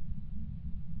on.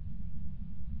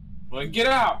 Well, get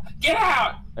out! Get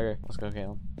out! Okay, let's go,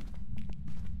 Caitlin.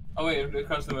 Oh wait, it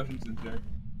costs the motion sensor.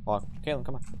 Walk, Caitlin,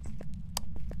 come on.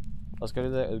 Let's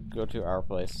go to our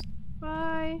place.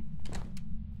 Bye.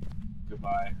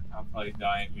 Goodbye. I'll probably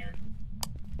die in here.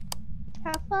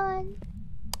 Have fun.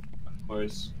 Of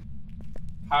course.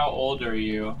 How old are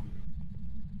you?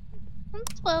 I'm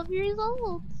 12 years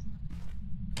old.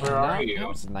 Where Now- are now you?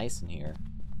 It's nice in here.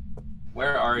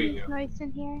 Where are you? It's nice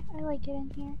in here. I like it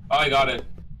in here. Oh, I got it.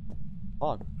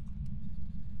 Walk.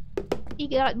 You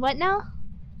got what now?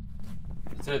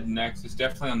 It said next. It's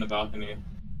definitely on the balcony.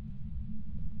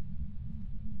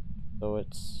 So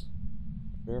it's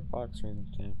spirit box,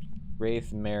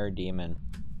 wraith, mare, demon.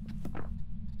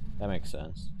 That makes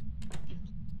sense.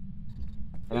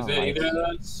 Turn Is on it lights. either of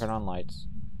those? Turn on lights.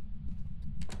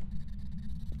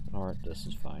 Or this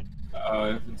is fine.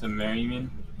 Oh, if it's a mare, you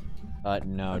mean?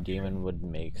 No, demon would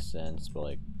make sense, but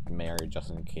like mare just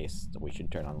in case we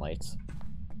should turn on lights.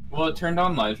 Well, it turned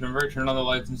on lights. Remember, it turned on the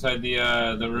lights inside the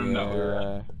room that we were in.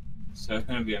 Yeah. So it's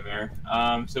gonna be a mare.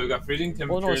 So we got freezing temperatures.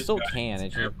 Well, no, it still got can.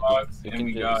 It spirit just, box, it and can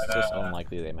we just, got it's just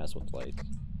unlikely they mess with lights.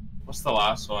 what's the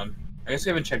last one? I guess we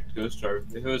haven't checked Ghost Orb.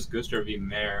 If it was Ghost Orb, it'd be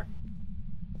mare.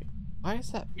 Why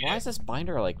is that? Why is this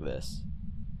binder like this?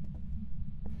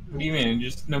 What do you mean?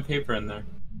 Just no paper in there.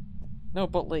 No,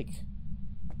 but like,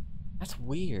 that's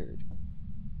weird.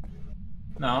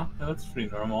 No, that looks pretty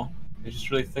normal. It's just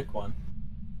a really thick one.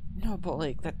 No, but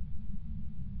like that.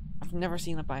 I've never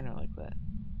seen a binder like that.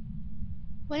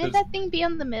 Wouldn't that thing be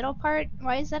on the middle part?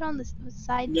 Why is that on the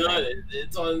side? No, part?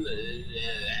 it's on.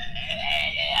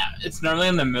 It's normally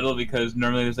in the middle because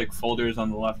normally there's like folders on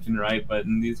the left and right, but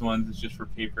in these ones it's just for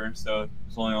paper, so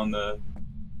it's only on the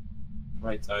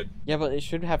right side. Yeah, but it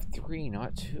should have 3,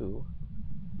 not 2.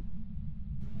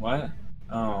 What?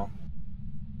 Oh.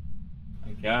 I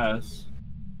guess.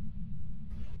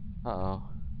 Uh-oh.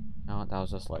 No, that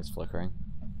was just lights flickering.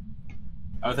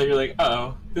 I thought you were like, uh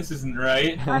oh, this isn't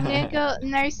right. I'm gonna go,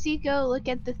 Narcy, go look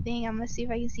at the thing. I'm gonna see if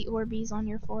I can see Orbeez on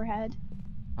your forehead.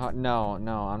 No, I'm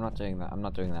not doing that. I'm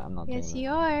not doing that. Yes, doing you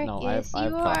that. are. No, Yes, I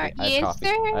have you coffee. are. I have Yes, coffee.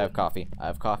 sir. I have coffee. I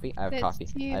have coffee. I have That's coffee.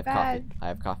 too I have bad. coffee. I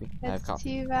have coffee. I have That's coffee. too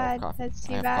I have bad. coffee. That's I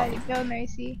too have bad. coffee. Go,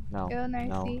 Narcy. No. Go,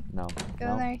 Narcy. No. Go,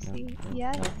 No. Narcy. No.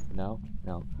 Yes. No.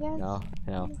 No. Yes. No.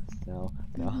 No. Yes. No.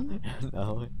 Mhm.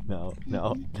 No. No.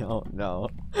 No. No. No.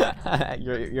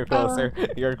 You're Oh. closer.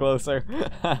 You're closer.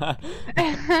 I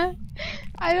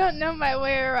don't know my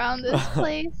way around this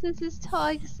place. This is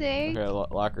toxic. Okay,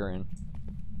 lock her in.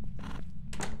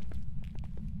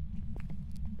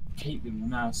 Caitlin will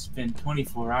now spend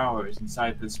 24 hours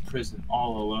inside this prison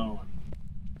all alone.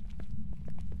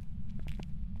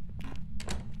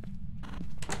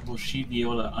 Will she be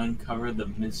able to uncover the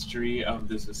mystery of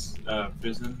this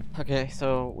prison? Okay,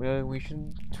 so we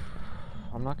should.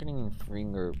 I'm not getting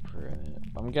fingerprint.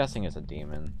 I'm guessing it's a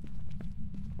demon.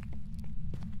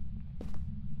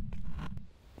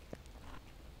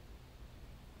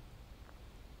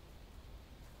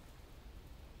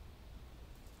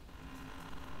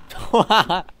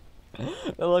 That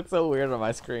looks so weird on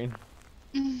my screen.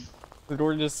 The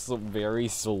door just very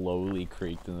slowly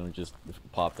creaked and then it just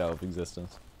popped out of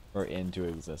existence. Or into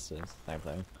existence, type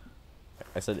thing.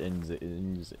 I said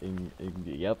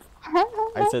yep.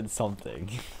 I said something.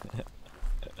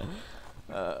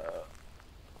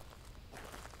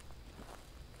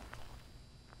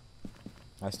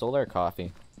 I stole their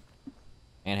coffee.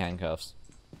 And handcuffs.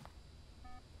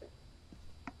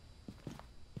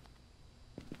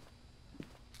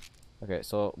 Okay,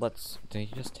 so let's. Did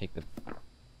you just take the?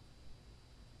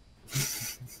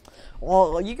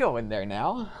 Well, you go in there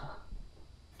now.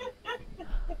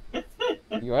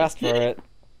 You asked for it.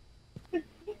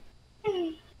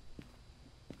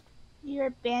 You're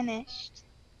banished.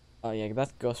 Oh yeah,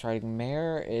 that's ghost writing.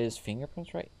 Mare is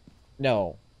fingerprints, right?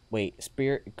 No, wait.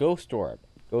 Spirit, ghost orb,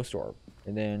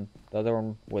 and then the other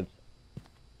one with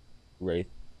wraith,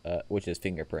 which is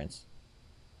fingerprints.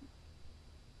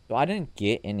 So I didn't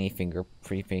get any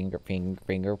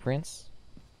fingerprints.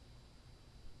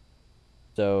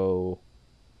 So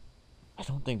I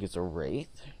don't think it's a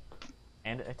wraith.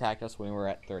 And it attacked us when we were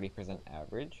at 30%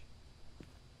 average.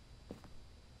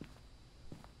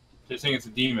 They're saying it's a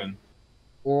demon.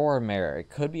 Or a mare. It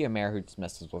could be a mare who just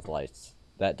messes with lights.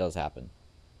 That does happen.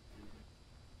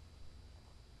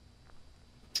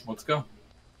 Let's go.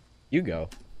 You go.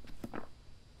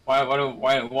 Why?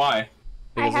 Why? I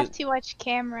Because have to watch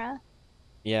camera.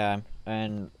 Yeah,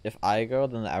 and if I go,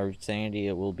 then the average sanity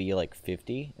it will be like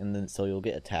 50, and then so you'll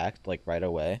get attacked like right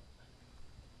away.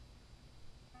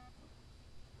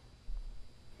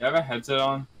 You have a headset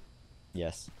on?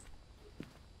 Yes.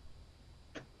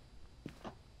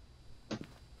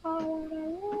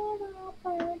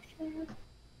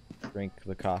 Drink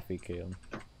the coffee, Caleb.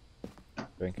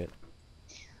 Drink it.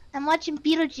 I'm watching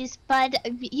Beetlejuice, bud.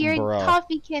 Your Bruh.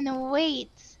 coffee can wait.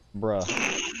 Bruh.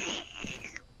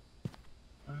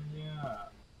 Oh yeah.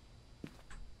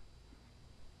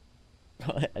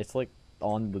 It's like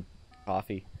on the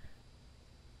coffee.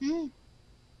 Mm.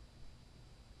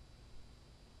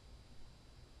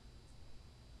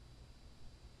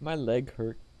 My leg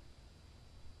hurt.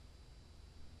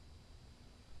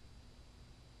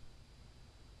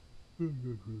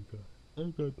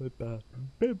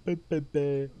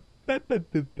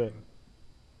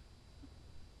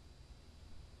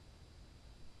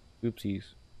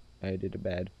 Oopsies. I did it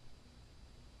bad.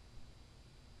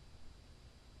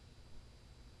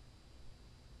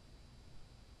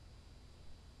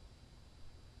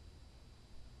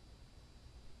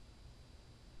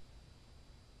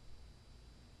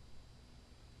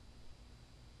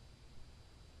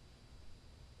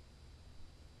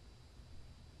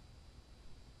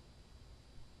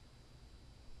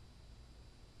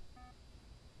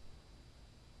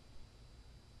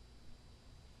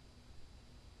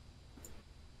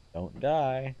 Don't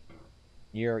die.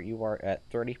 You are at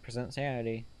 30%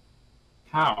 sanity.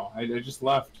 How? I just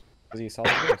left. Because you saw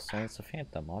the ghost, and it's a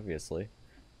phantom, obviously.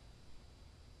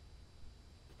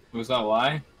 Was that a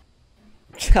lie?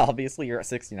 Obviously, you're at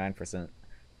 69%.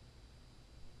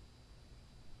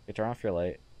 Okay, turn off your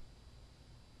light.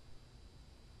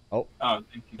 Oh. Oh,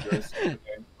 thank you, Ghost. Okay.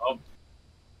 Oh,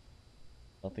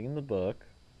 Nothing in the book.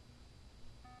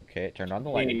 Okay, it turned on the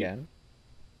light Hey. again.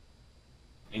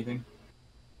 anything?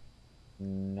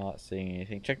 Not seeing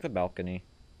anything. Check the balcony.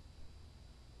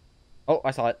 Oh,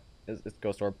 I saw it. It's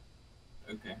Ghost Orb.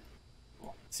 Okay.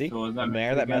 Cool. See? So is that A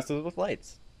mare meant that to get- messes with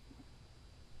lights.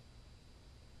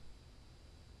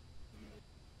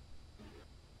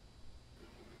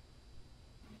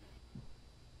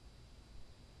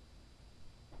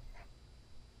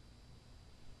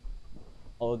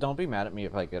 Oh, don't be mad at me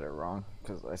if I get it wrong,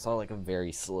 because I saw like a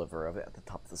very sliver of it at the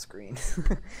top of the screen.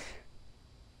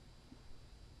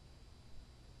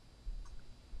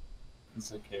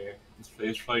 It's okay. It's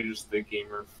probably just the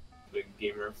gamer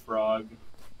frog.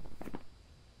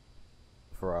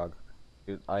 Frog.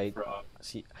 Dude, Frog.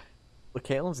 see. Look,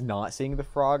 Caitlin's not seeing the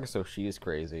frog, so she is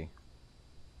crazy.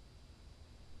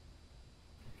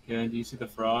 Yeah, do you see the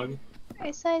frog?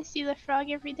 I see the frog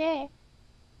every day.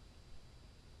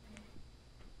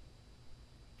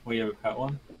 Well, you have a pet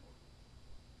one?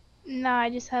 No, I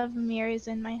just have mirrors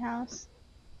in my house.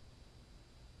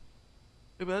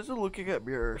 Imagine looking at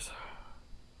mirrors.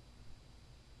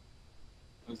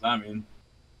 What does that mean?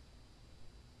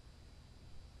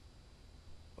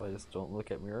 I just don't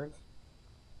look at mirrors.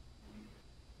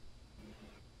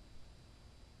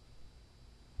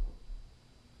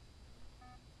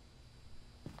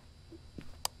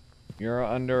 You're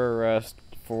under arrest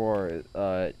for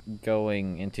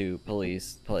going into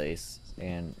police place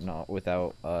and not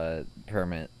without a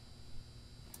permit.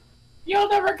 You'll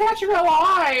never catch me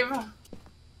alive!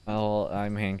 Well,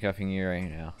 I'm handcuffing you right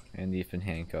now, and you've been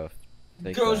handcuffed.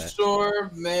 Take Ghost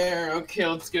Orb, Mare. Okay,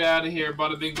 let's get out of here.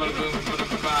 Bada bing, bada boom,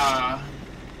 bada ba.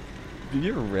 Do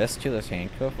your wrist to this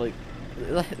handcuff? Like,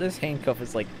 this handcuff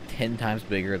is like 10 times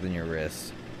bigger than your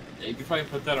wrist. Yeah, you could probably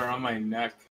put that around my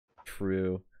neck.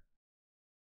 True.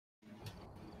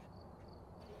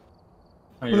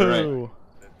 Oh, you're right. Whoa.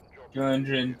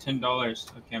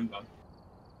 $210. Okay, I'm done.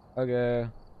 Okay.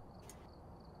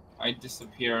 I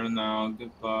disappear now.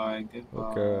 Goodbye. Goodbye.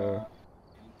 Okay.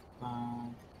 Goodbye.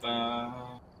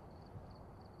 Goodbye.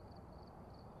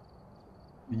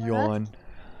 Yawn.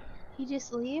 He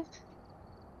just leave?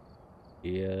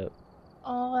 Yep.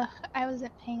 Oh, I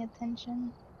wasn't paying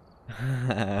attention.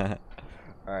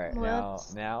 Alright,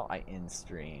 Whoops. now I end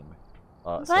stream.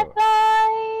 Bye So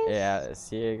bye. yeah,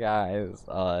 see you guys.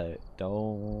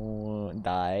 Don't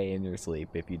die in your sleep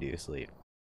if you do sleep.